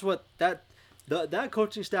that's what that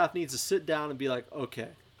coaching staff needs to sit down and be like, okay,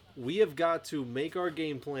 we have got to make our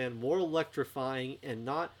game plan more electrifying and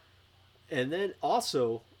not And then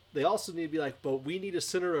also, they also need to be like, but we need to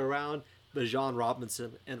center around Bijan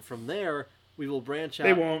Robinson. And from there, we will branch out.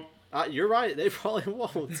 They won't. You're right. They probably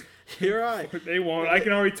won't. You're right. They won't. I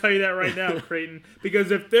can already tell you that right now, Creighton.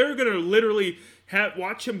 Because if they're going to literally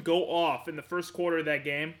watch him go off in the first quarter of that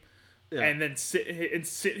game, Yeah. and then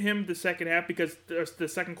sit him the second half because there's the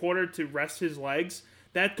second quarter to rest his legs,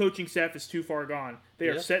 that coaching staff is too far gone. They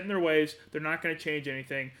are set in their ways. They're not going to change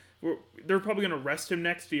anything. They're probably going to rest him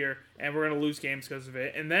next year, and we're going to lose games because of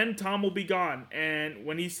it. And then Tom will be gone. And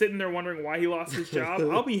when he's sitting there wondering why he lost his job,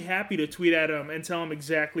 I'll be happy to tweet at him and tell him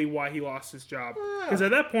exactly why he lost his job. Because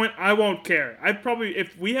at that point, I won't care.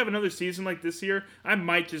 If we have another season like this year, I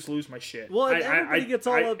might just lose my shit. Well, everybody gets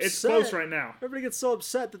all upset. It's close right now. Everybody gets so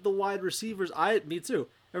upset that the wide receivers. Me too.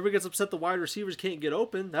 Everybody gets upset the wide receivers can't get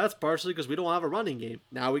open. That's partially because we don't have a running game.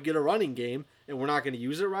 Now we get a running game, and we're not going to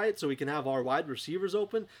use it right, so we can have our wide receivers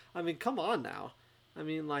open. I mean, come on now. I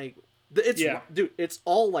mean, like, dude, it's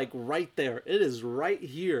all like right there. It is right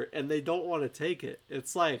here, and they don't want to take it.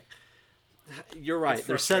 It's like, you're right.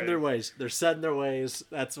 They're setting their ways. They're setting their ways.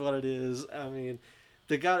 That's what it is. I mean,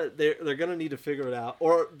 they got it. They're going to need to figure it out,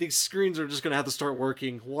 or these screens are just going to have to start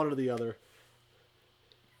working, one or the other.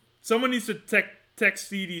 Someone needs to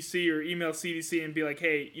text CDC or email CDC and be like,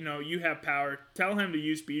 hey, you have power. Tell him to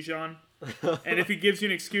use Bijan. And if he gives you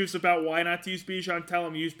an excuse about why not to use Bijan, tell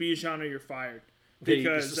him use Bijan or you're fired.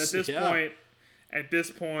 Because at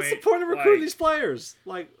this point, what's the point of recruiting these players?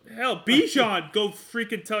 Like, hell, Bijan, go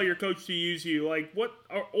freaking tell your coach to use you. Like, what?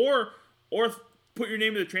 Or put your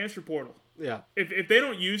name in the transfer portal. Yeah. If they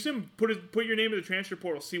don't use him, put your name in the transfer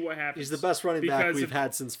portal. See what happens. He's the best running back we've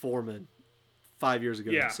had since Foreman 5 years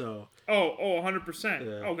ago. Yeah. So. 100%.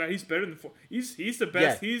 Yeah. Oh god, he's better than he's the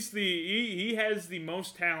best. Yeah. He has the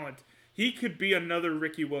most talent. He could be another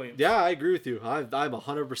Ricky Williams. Yeah, I agree with you. I'm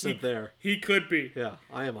 100% there. He could be. Yeah,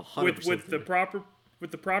 I am 100%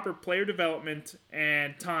 with the proper player development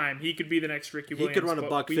and time. He could be the next Ricky Williams. He could run a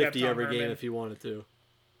 $150 every game if he wanted to.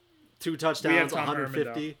 2 touchdowns,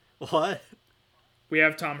 150. What? We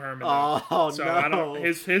have Tom Herman. So no. I don't.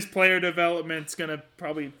 His player development's gonna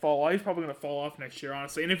probably fall off. He's probably gonna fall off next year,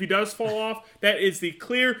 honestly. And if he does fall off, that is the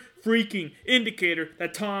clear freaking indicator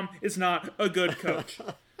that Tom is not a good coach.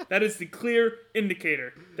 That is the clear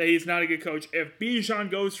indicator that he's not a good coach. If Bijan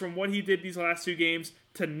goes from what he did these last 2 games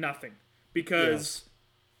to nothing, because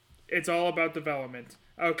it's all about development.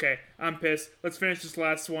 Okay, I'm pissed. Let's finish this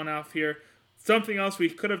last one off here. Something else we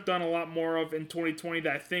could have done a lot more of in 2020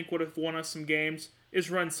 that I think would have won us some games is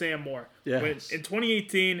run Sam more. Yes. When, in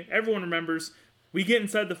 2018, everyone remembers, we get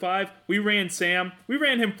inside the 5, we ran Sam. We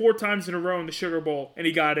ran him 4 times in a row in the Sugar Bowl, and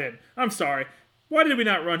he got in. I'm sorry. Why did we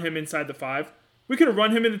not run him inside the 5? We could have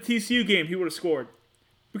run him in the TCU game. He would have scored.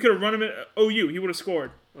 We could have run him at OU. He would have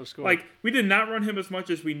scored. Like, we did not run him as much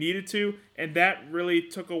as we needed to, and that really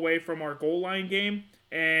took away from our goal line game.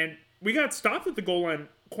 And we got stopped at the goal line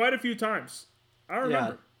quite a few times. I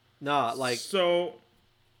remember. So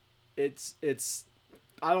it's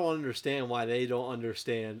I don't understand why they don't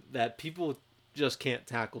understand that people just can't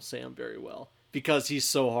tackle Sam very well because he's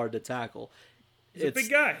so hard to tackle. He's a big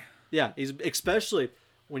guy. Yeah, he's especially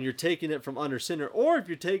when you're taking it from under center or if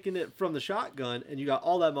you're taking it from the shotgun and you got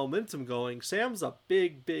all that momentum going. Sam's a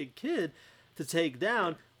big kid to take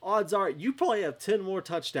down. Odds are you probably have 10 more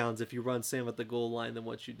touchdowns if you run Sam at the goal line than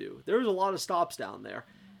what you do. There's a lot of stops down there.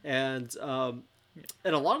 And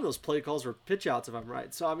a lot of those play calls were pitch outs, if I'm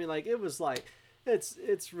right. So, I mean, like, it was like,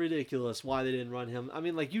 it's ridiculous why they didn't run him. I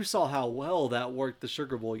mean, like, you saw how well that worked the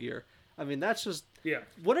Sugar Bowl year. I mean, that's just,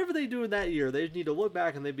 whatever they do in that year, they need to look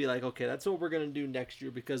back and they'd be like, okay, that's what we're going to do next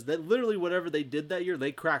year. Because literally whatever they did that year,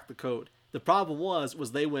 they cracked the code. The problem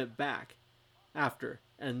was they went back after.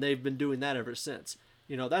 And they've been doing that ever since.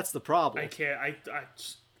 You know, that's the problem. I can't,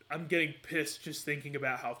 I'm getting pissed just thinking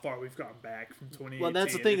about how far we've gone back from 2018. Well,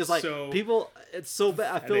 that's the thing is like people. It's so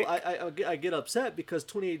bad. I get upset because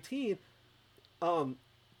 2018,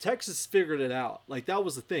 Texas figured it out. Like that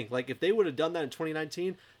was the thing. Like if they would have done that in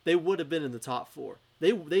 2019, they would have been in the top 4.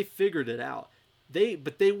 They figured it out.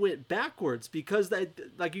 But they went backwards because they,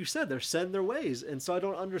 like you said, they're setting their ways, and so I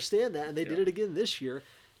don't understand that. And they did it again this year.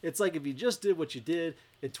 It's like if you just did what you did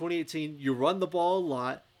in 2018, you run the ball a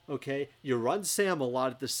lot. Okay, you run Sam a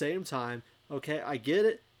lot at the same time. Okay, I get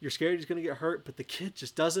it. You're scared he's going to get hurt, but the kid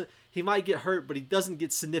just doesn't. He might get hurt, but he doesn't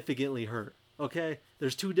get significantly hurt. Okay,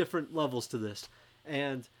 there's 2 different levels to this.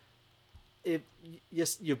 And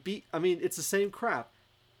you beat. I mean, it's the same crap.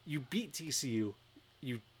 You beat TCU.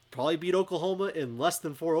 You probably beat Oklahoma in less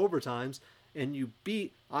than 4 overtimes, and you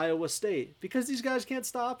beat Iowa State because these guys can't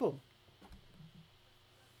stop them.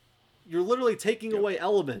 You're literally taking away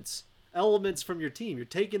elements. elements from your team. You're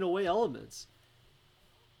taking away elements.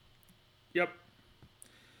 Yep.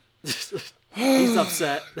 He's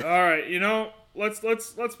upset. All right,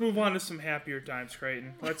 let's move on to some happier times,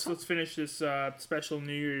 Creighton. Let's finish this special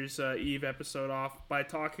New Year's Eve episode off by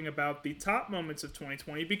talking about the top moments of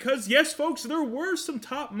 2020. Because yes, folks, there were some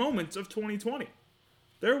top moments of 2020.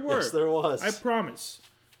 There were. Yes, there was. I promise.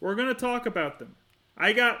 We're gonna talk about them.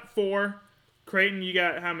 I got 4. Creighton, you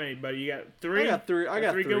got how many, buddy? You got 3? I got 3. I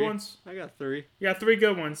got 3 good ones. I got 3. You got 3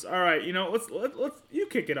 good ones. All right, let's you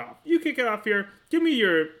kick it off. You kick it off here. Give me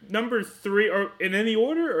your number 3, or in any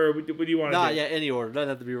order, or what do you want to do? Yeah, any order. Doesn't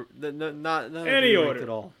have to be not any order at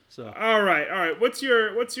all. So. All right. What's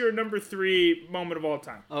your number 3 moment of all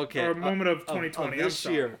time? Okay. Or moment of 2020 of this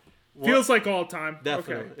year. Feels like all time.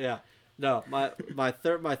 Definitely. Okay. Yeah. No, my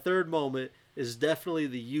third moment is definitely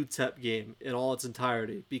the UTEP game in all its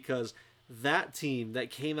entirety, because that team that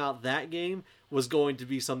came out that game was going to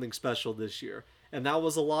be something special this year. And that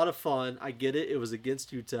was a lot of fun. I get it. It was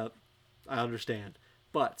against UTEP. I understand.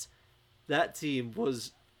 But that team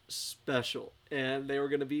was special. And they were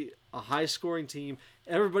going to be a high-scoring team.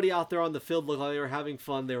 Everybody out there on the field looked like they were having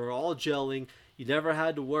fun. They were all gelling. You never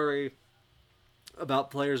had to worry about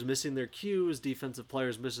players missing their cues, defensive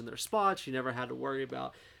players missing their spots. You never had to worry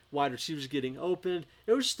about wide receivers getting opened.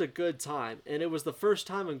 It was just a good time. And it was the first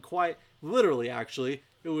time in literally, actually,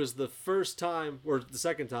 it was the first time, or the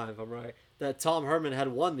second time, if I'm right, that Tom Herman had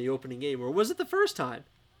won the opening game. Or was it the first time?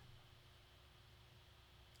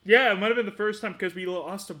 Yeah, it might have been the first time, because we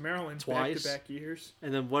lost to Maryland twice. Back-to-back years.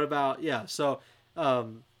 And then what about, so... oh,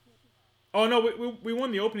 no, we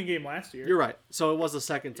won the opening game last year. You're right. So it was the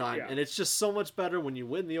second time. Yeah. And it's just so much better when you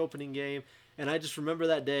win the opening game. And I just remember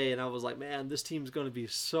that day, and I was like, man, this team's going to be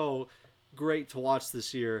so great to watch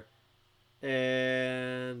this year.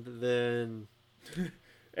 And then...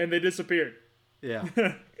 and they disappeared. Yeah.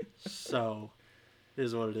 So, it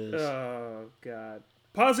is what it is. Oh, God.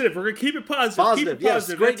 Positive. We're gonna keep it positive. Positive. Keep it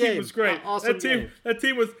positive. Yes, great that team game. was great. Awesome game. That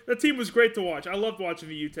team was great to watch. I loved watching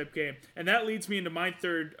the UTEP game, and that leads me into my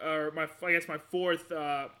fourth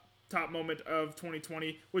top moment of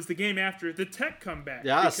 2020 was the game after the Tech comeback.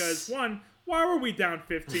 Yes. Because why were we down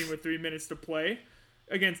 15 with 3 minutes to play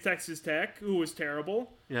against Texas Tech, who was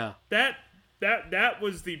terrible? Yeah. That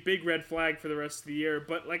was the big red flag for the rest of the year.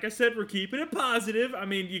 But like I said, we're keeping it positive. I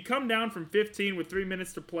mean, you come down from 15 with 3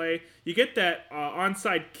 minutes to play. You get that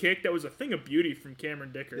onside kick that was a thing of beauty from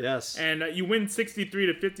Cameron Dicker. Yes. And you win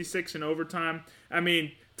 63-56 in overtime. I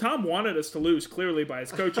mean, Tom wanted us to lose, clearly, by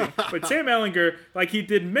his coaching. But Sam Ehlinger, like he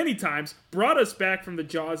did many times, brought us back from the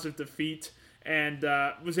jaws of defeat and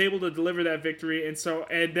was able to deliver that victory. And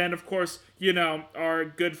then, of course, our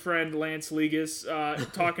good friend Lance Legas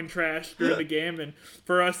talking trash during the game. And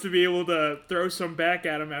for us to be able to throw some back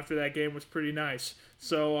at him after that game was pretty nice.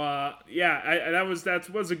 So, that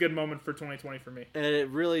was a good moment for 2020 for me. And it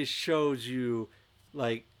really shows you,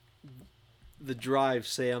 like, the drive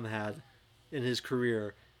Sam had in his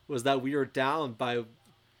career was that we were down by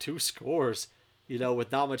 2 scores,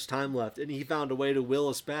 with not much time left. And he found a way to will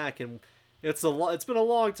us back. And it's been a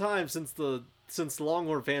long time since the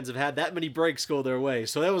Longhorn fans have had that many breaks go their way.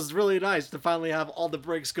 So that was really nice to finally have all the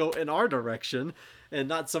breaks go in our direction and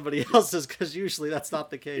not somebody else's, because usually that's not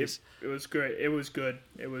the case. It was great. It was good.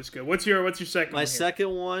 What's your second one? My second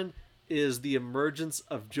one is the emergence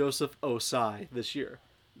of Joseph Osai this year.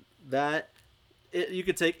 You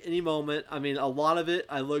could take any moment. I mean, a lot of it,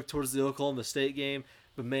 I look towards the Oklahoma State game,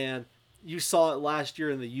 but man, you saw it last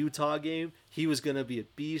year in the Utah game. He was going to be a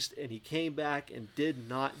beast, and he came back and did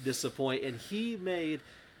not disappoint. And he made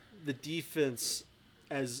the defense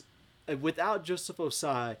without Joseph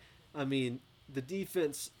Osai, I mean, the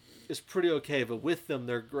defense is pretty okay, but with them,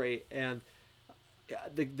 they're great. And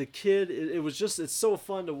the kid, it's so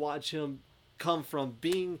fun to watch him come from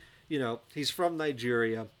being, he's from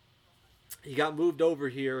Nigeria. He got moved over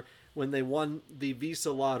here when they won the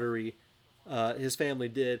Visa lottery. His family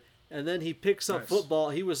did. And then he picks up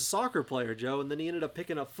football. He was a soccer player, Joe, and then he ended up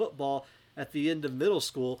picking up football at the end of middle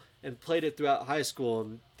school and played it throughout high school,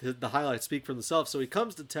 and the highlights speak for themselves. So he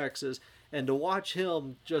comes to Texas, and to watch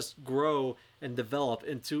him just grow and develop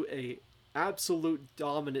into a absolute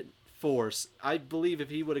dominant force. I believe if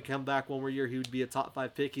he would have come back one more year, he would be a top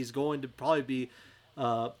 5 pick. He's going to probably be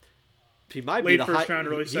he might be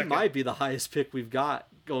the highest pick we've got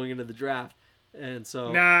going into the draft. And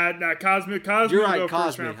so Cosme. You're right,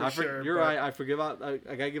 Cosme. You're right. I forget about. I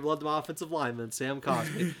gotta give love to my offensive lineman, Sam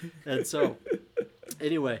Cosme. And so,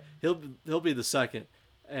 anyway, he'll be the second.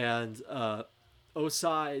 And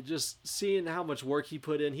Osai, just seeing how much work he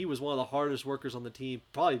put in. He was one of the hardest workers on the team,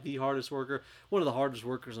 probably the hardest worker, one of the hardest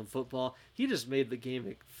workers in football. He just made the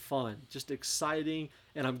game fun, just exciting,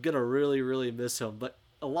 and I'm gonna really, really miss him. But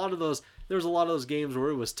there was a lot of those games where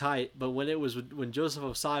it was tight, but when Joseph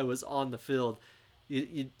Osai was on the field,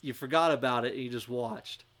 you forgot about it and you just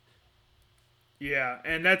watched. Yeah,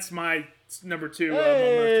 and that's my number 2 moment of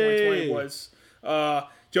 2020 was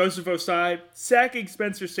Joseph Osai sacking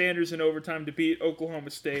Spencer Sanders in overtime to beat Oklahoma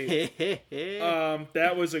State.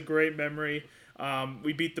 That was a great memory.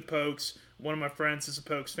 We beat the Pokes. One of my friends is a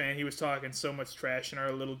Pokes fan. He was talking so much trash in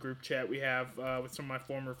our little group chat we have with some of my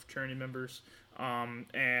former fraternity members.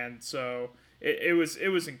 And so it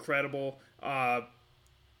was incredible.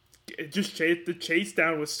 The chase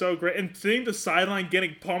down was so great, and seeing the sideline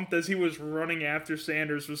getting pumped as he was running after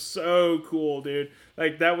Sanders was so cool, dude.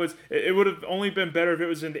 Like it would have only been better if it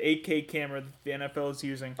was in the 8K camera that the NFL is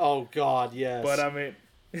using. Oh God, yes. But I mean,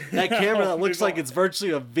 that camera that looks like it's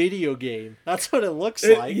virtually a video game. That's what it looks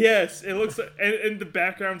like. Yes, it looks like, and the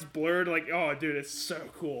background's blurred. Like, oh, dude, it's so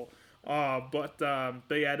cool. But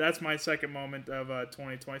yeah, that's my second moment of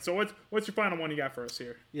 2020. So what's your final one you got for us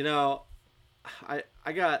here?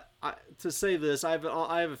 To say this, I have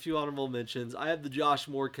a few honorable mentions. I have the Josh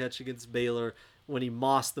Moore catch against Baylor when he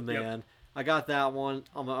mossed the man. Yep. I got that one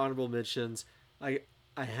on my honorable mentions. I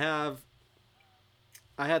had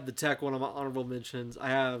the Tech one on my honorable mentions. I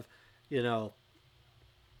have, a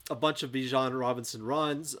bunch of Bijan Robinson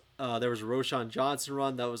runs. There was a Roschon Johnson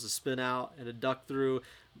run that was a spin out and a duck through.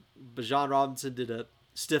 Bijan Robinson did a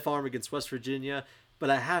stiff arm against West Virginia.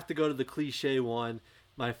 But I have to go to the cliche one.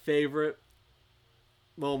 My favorite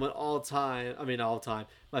moment all time.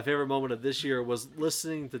 My favorite moment of this year was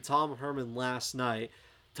listening to Tom Herman last night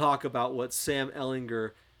talk about what Sam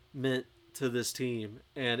Ehlinger meant to this team,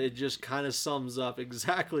 and it just kind of sums up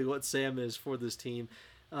exactly what Sam is for this team.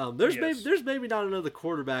 There's maybe not another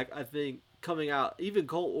quarterback, I think, coming out, even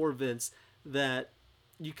Colt or Vince, that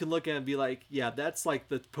you can look at and be like, yeah, that's like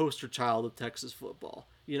the poster child of Texas football.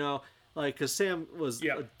 Because Sam was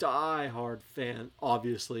a die-hard fan,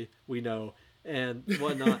 obviously, we know, and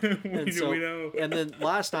whatnot. And we know. And then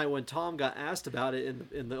last night when Tom got asked about it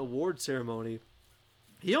in the award ceremony,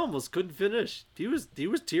 he almost couldn't finish. He was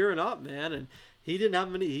tearing up, man, and he didn't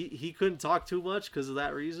have he couldn't talk too much because of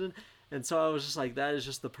that reason. And so I was just like, that is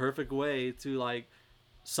just the perfect way to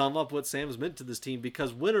sum up what Sam's meant to this team,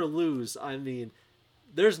 because win or lose,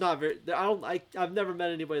 there's not I've never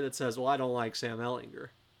met anybody that says, well, I don't like Sam Ehlinger.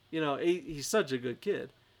 He's such a good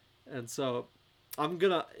kid. And so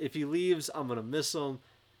if he leaves, I'm going to miss him.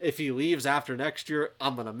 If he leaves after next year,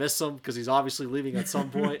 I'm going to miss him because he's obviously leaving at some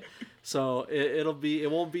point. So it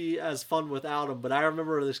won't be as fun without him. But I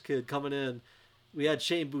remember this kid coming in. We had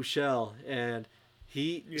Shane Buechele, and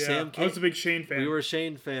Sam came. I was a big Shane fan. We were a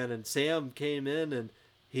Shane fan, and Sam came in, and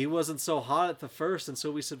he wasn't so hot at the first. And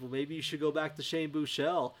so we said, well, maybe you should go back to Shane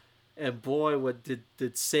Buechele. And boy, what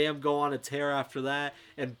did Sam go on a tear after that,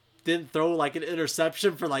 and didn't throw an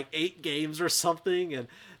interception for 8 games or something, and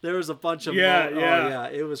there was a bunch of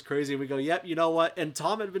it was crazy. We go, yep, you know what? And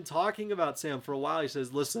Tom had been talking about Sam for a while. He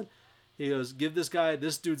says, listen, he goes, give this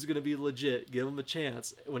dude's gonna be legit. Give him a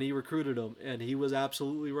chance. When he recruited him, and he was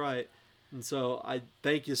absolutely right. And so I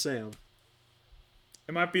thank you, Sam.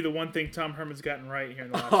 It might be the one thing Tom Herman's gotten right here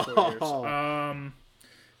in the last 4 years.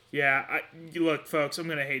 Yeah, look, folks, I'm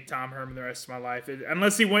gonna hate Tom Herman the rest of my life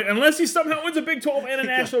unless he somehow wins a Big 12 and a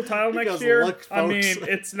national title next year.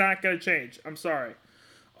 It's not gonna change. I'm sorry,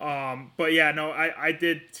 but yeah, no, I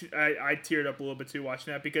teared up a little bit too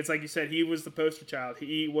watching that, because, like you said, he was the poster child.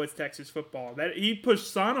 He was Texas football. That he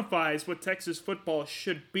personifies what Texas football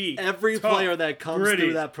should be. Every player that comes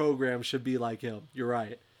through that program should be like him. You're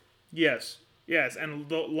right. Yes, and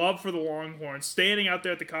the love for the Longhorns, standing out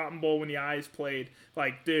there at the Cotton Bowl when the Eyes played.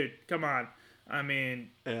 Dude, come on. I'm going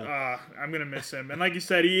to miss him. And like you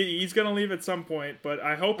said, he's going to leave at some point, but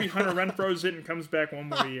I hope he Hunter Renfro's it and comes back one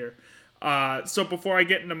more year. So before I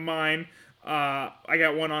get into mine, I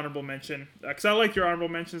got one honorable mention. Because I like your honorable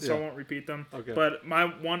mentions, so I won't repeat them. Okay. But my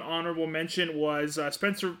one honorable mention was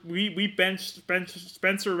Spencer. We benched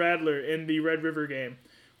Spencer Rattler in the Red River game.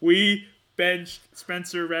 We benched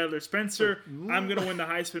Spencer Rattler. Spencer, I'm going to win the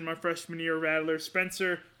Heisman my freshman year, Rattler.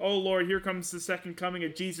 Spencer, oh Lord, here comes the second coming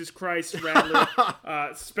of Jesus Christ, Rattler.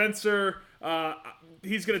 Spencer,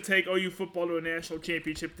 he's going to take OU football to a national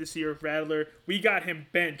championship this year, Rattler. We got him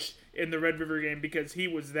benched in the Red River game because he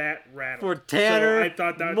was that rattled. For Tanner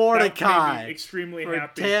Mordecai. That made me extremely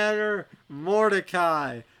happy. Tanner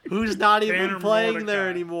Mordecai, who's not even playing there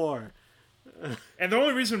anymore. And the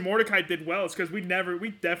only reason Mordecai did well is because we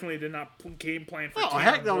definitely did not game plan for. Oh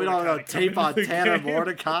heck no, we don't know tape on Tanner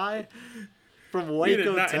Mordecai from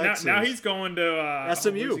Waco, Texas. Now he's going to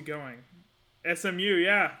SMU. Where's he going? SMU,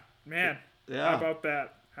 yeah, man. Yeah. How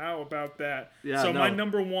about that? Yeah, so my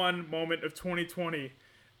number one moment of 2020,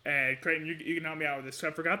 and Creighton, you can help me out with this.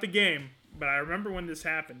 I forgot the game, but I remember when this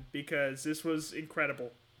happened because this was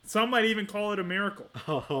incredible. Some might even call it a miracle.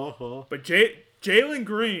 But Jalen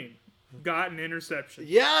Green got an interception.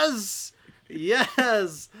 Yes!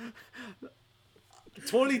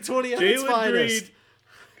 2020 at its Jalen finest.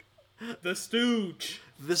 Green, the Stooge.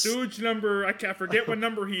 Stooge number, I forget what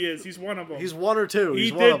number he is. He's one of them. He's one or two. He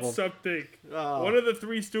He's one of did them. something. One of the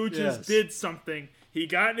three Stooges did something. He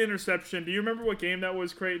got an interception. Do you remember what game that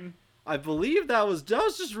was, Creighton? I believe that was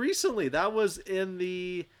just recently. That was in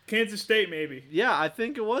the Kansas State, maybe. Yeah, I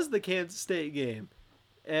think it was the Kansas State game.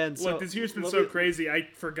 And so, look, this year's been so crazy. I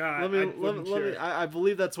forgot. I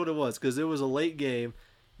believe that's what it was because it was a late game.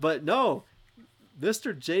 But no,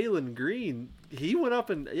 Mr. Jalen Green, he went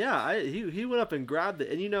up and he went up and grabbed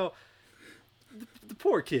it. And you know, the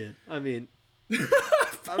poor kid. I mean,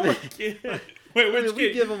 kid. Wait, which kid?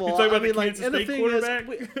 We give him a lot. I mean, like, and the thing is,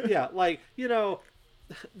 like, you know,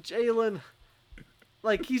 Jalen,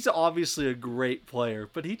 like, he's obviously a great player,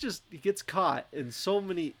 but he gets caught in so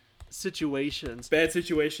many situations. Bad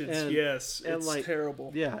situations, yes. And it's like,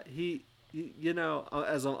 terrible. Yeah, he you know,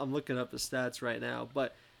 as I'm looking up the stats right now,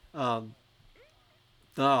 but I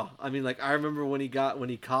mean, like, I remember when he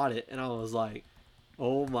caught it, and I was like,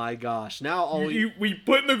 oh my gosh! Now we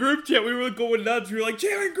put in the group chat, we were going nuts. We were like,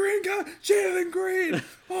 Jalen Green got Jalen Green.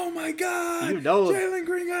 Oh my god! You know, Jalen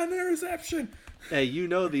Green got an interception. Hey, you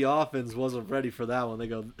know the offense wasn't ready for that one. They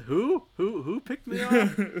go, who picked me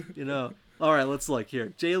off? You know. All right, let's look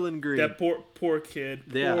here. Jalen Green. That poor kid.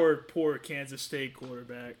 Yeah. Poor Kansas State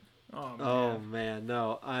quarterback. Oh man. Oh man,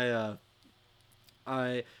 no.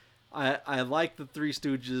 I like the Three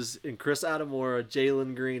Stooges in Chris Adamora,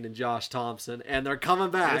 Jalen Green, and Josh Thompson, and they're coming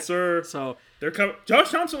back. Yes, sir. So they're coming. Josh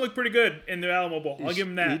Thompson looked pretty good in the Alamo Bowl. I'll give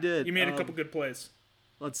him that. He did. He made a couple good plays.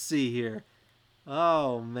 Let's see here.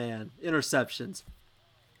 Oh man, interceptions.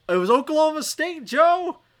 It was Oklahoma State,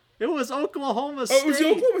 Joe. It was Oklahoma State. Oh, it was the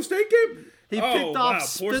Oklahoma State game? He picked off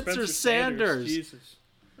Spencer Sanders. Jesus.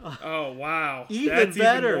 Oh wow. That's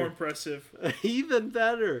better. Even more impressive. Even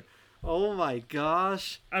better. Oh my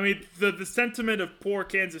gosh. I mean, the sentiment of poor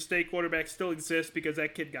Kansas State quarterback still exists because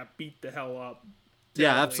that kid got beat the hell up.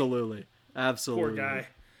 Yeah, absolutely. Poor guy.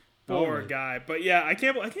 But yeah, I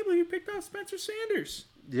can't believe you picked out Spencer Sanders.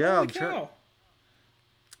 Yeah, Holy cow.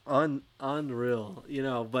 Unreal. You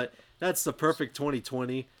know, but that's the perfect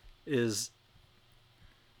 2020 is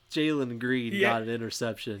Jalen Green got an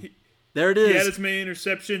interception. There it is. He had as many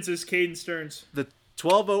interceptions as Caden Stearns. The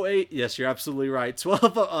 12:08. Yes, you're absolutely right.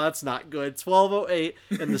 12. Oh, that's not good. 12:08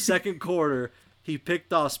 in the second quarter. He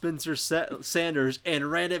picked off Spencer Sanders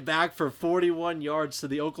and ran it back for 41 yards to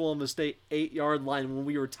the Oklahoma State 8-yard line when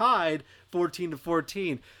we were tied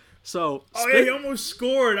 14-14. So. He almost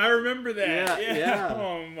scored. I remember that. Yeah.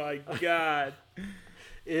 Oh my god.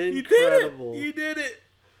 Incredible. He did it.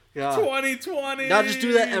 Yeah. 2020. Now just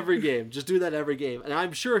do that every game. And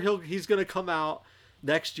I'm sure he's going to come out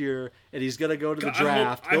next year and he's going to go to the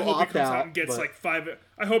draft. I hope he comes out and gets like 5.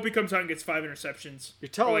 I hope he comes out and gets 5 interceptions. You're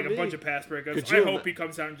telling me. A bunch of pass breakups. I hope he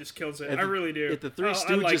comes out and just kills it. I really do. If the Three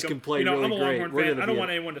Stooges can play really I'm a great, Longhorn fan. I don't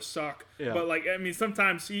want anyone to suck. Yeah. But like, I mean,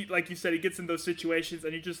 sometimes like you said, he gets in those situations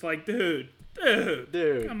and you're just like, dude,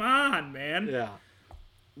 come on, man. Yeah.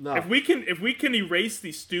 No. If we can erase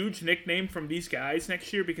the Stooge nickname from these guys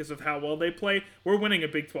next year because of how well they play, we're winning a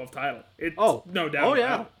Big 12 title. No doubt. Oh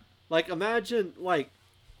yeah. Like imagine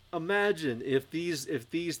if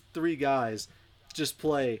these three guys just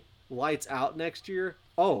play lights out next year.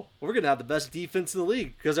 Oh, we're gonna have the best defense in the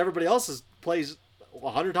league because everybody else plays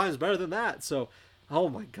 100 times better than that. So, oh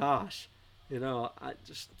my gosh, you know, I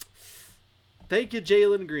just thank you,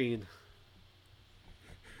 Jalen Green.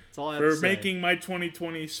 That's all I have to say. For making my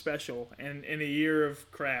 2020 special and in a year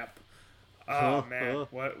of crap. Oh man,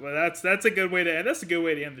 well that's a good way to end. That's a good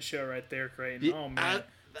way to end the show right there, Creighton. Oh man,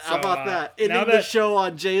 how about that? Ending the show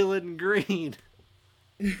on Jalen Green.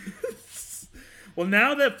 Well,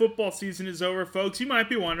 now that football season is over, folks, you might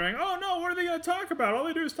be wondering, oh no, what are they going to talk about? All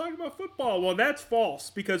they do is talk about football. Well, that's false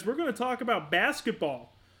because we're going to talk about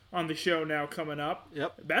basketball on the show now coming up.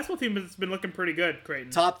 Yep. The basketball team has been looking pretty good,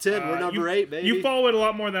 Creighton. Top 10, we're number 8, baby. You follow it a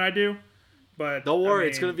lot more than I do, but don't worry,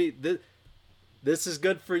 it's going to be this is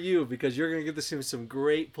good for you because you're going to get to see some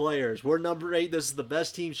great players. We're number 8. This is the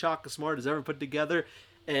best team Shaka Smart has ever put together,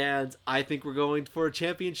 And I think we're going for a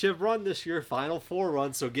championship run this year, Final Four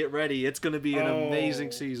run. So get ready; it's going to be an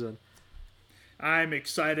amazing season. I'm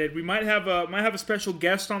excited. We might have a special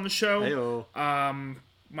guest on the show. Hey-o.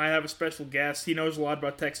 Might have a special guest. He knows a lot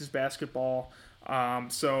about Texas basketball.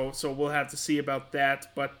 So we'll have to see about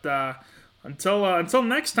that. But until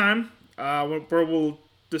next time, where we'll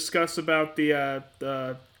discuss about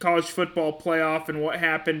the college football playoff and what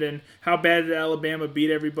happened and how bad did Alabama beat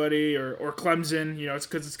everybody or Clemson. It's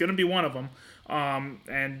because it's going to be one of them.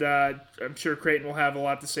 And I'm sure Creighton will have a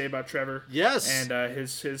lot to say about Trevor. Yes. And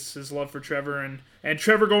his love for Trevor and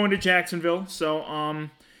Trevor going to Jacksonville. So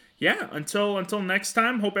yeah. Until next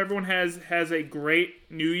time. Hope everyone has a great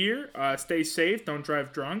New Year. Stay safe. Don't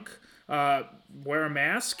drive drunk. Wear a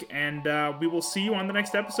mask, and we will see you on the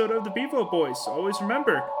next episode of the Bevo Boys. Always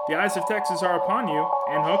remember, the eyes of Texas are upon you,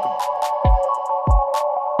 and hook 'em.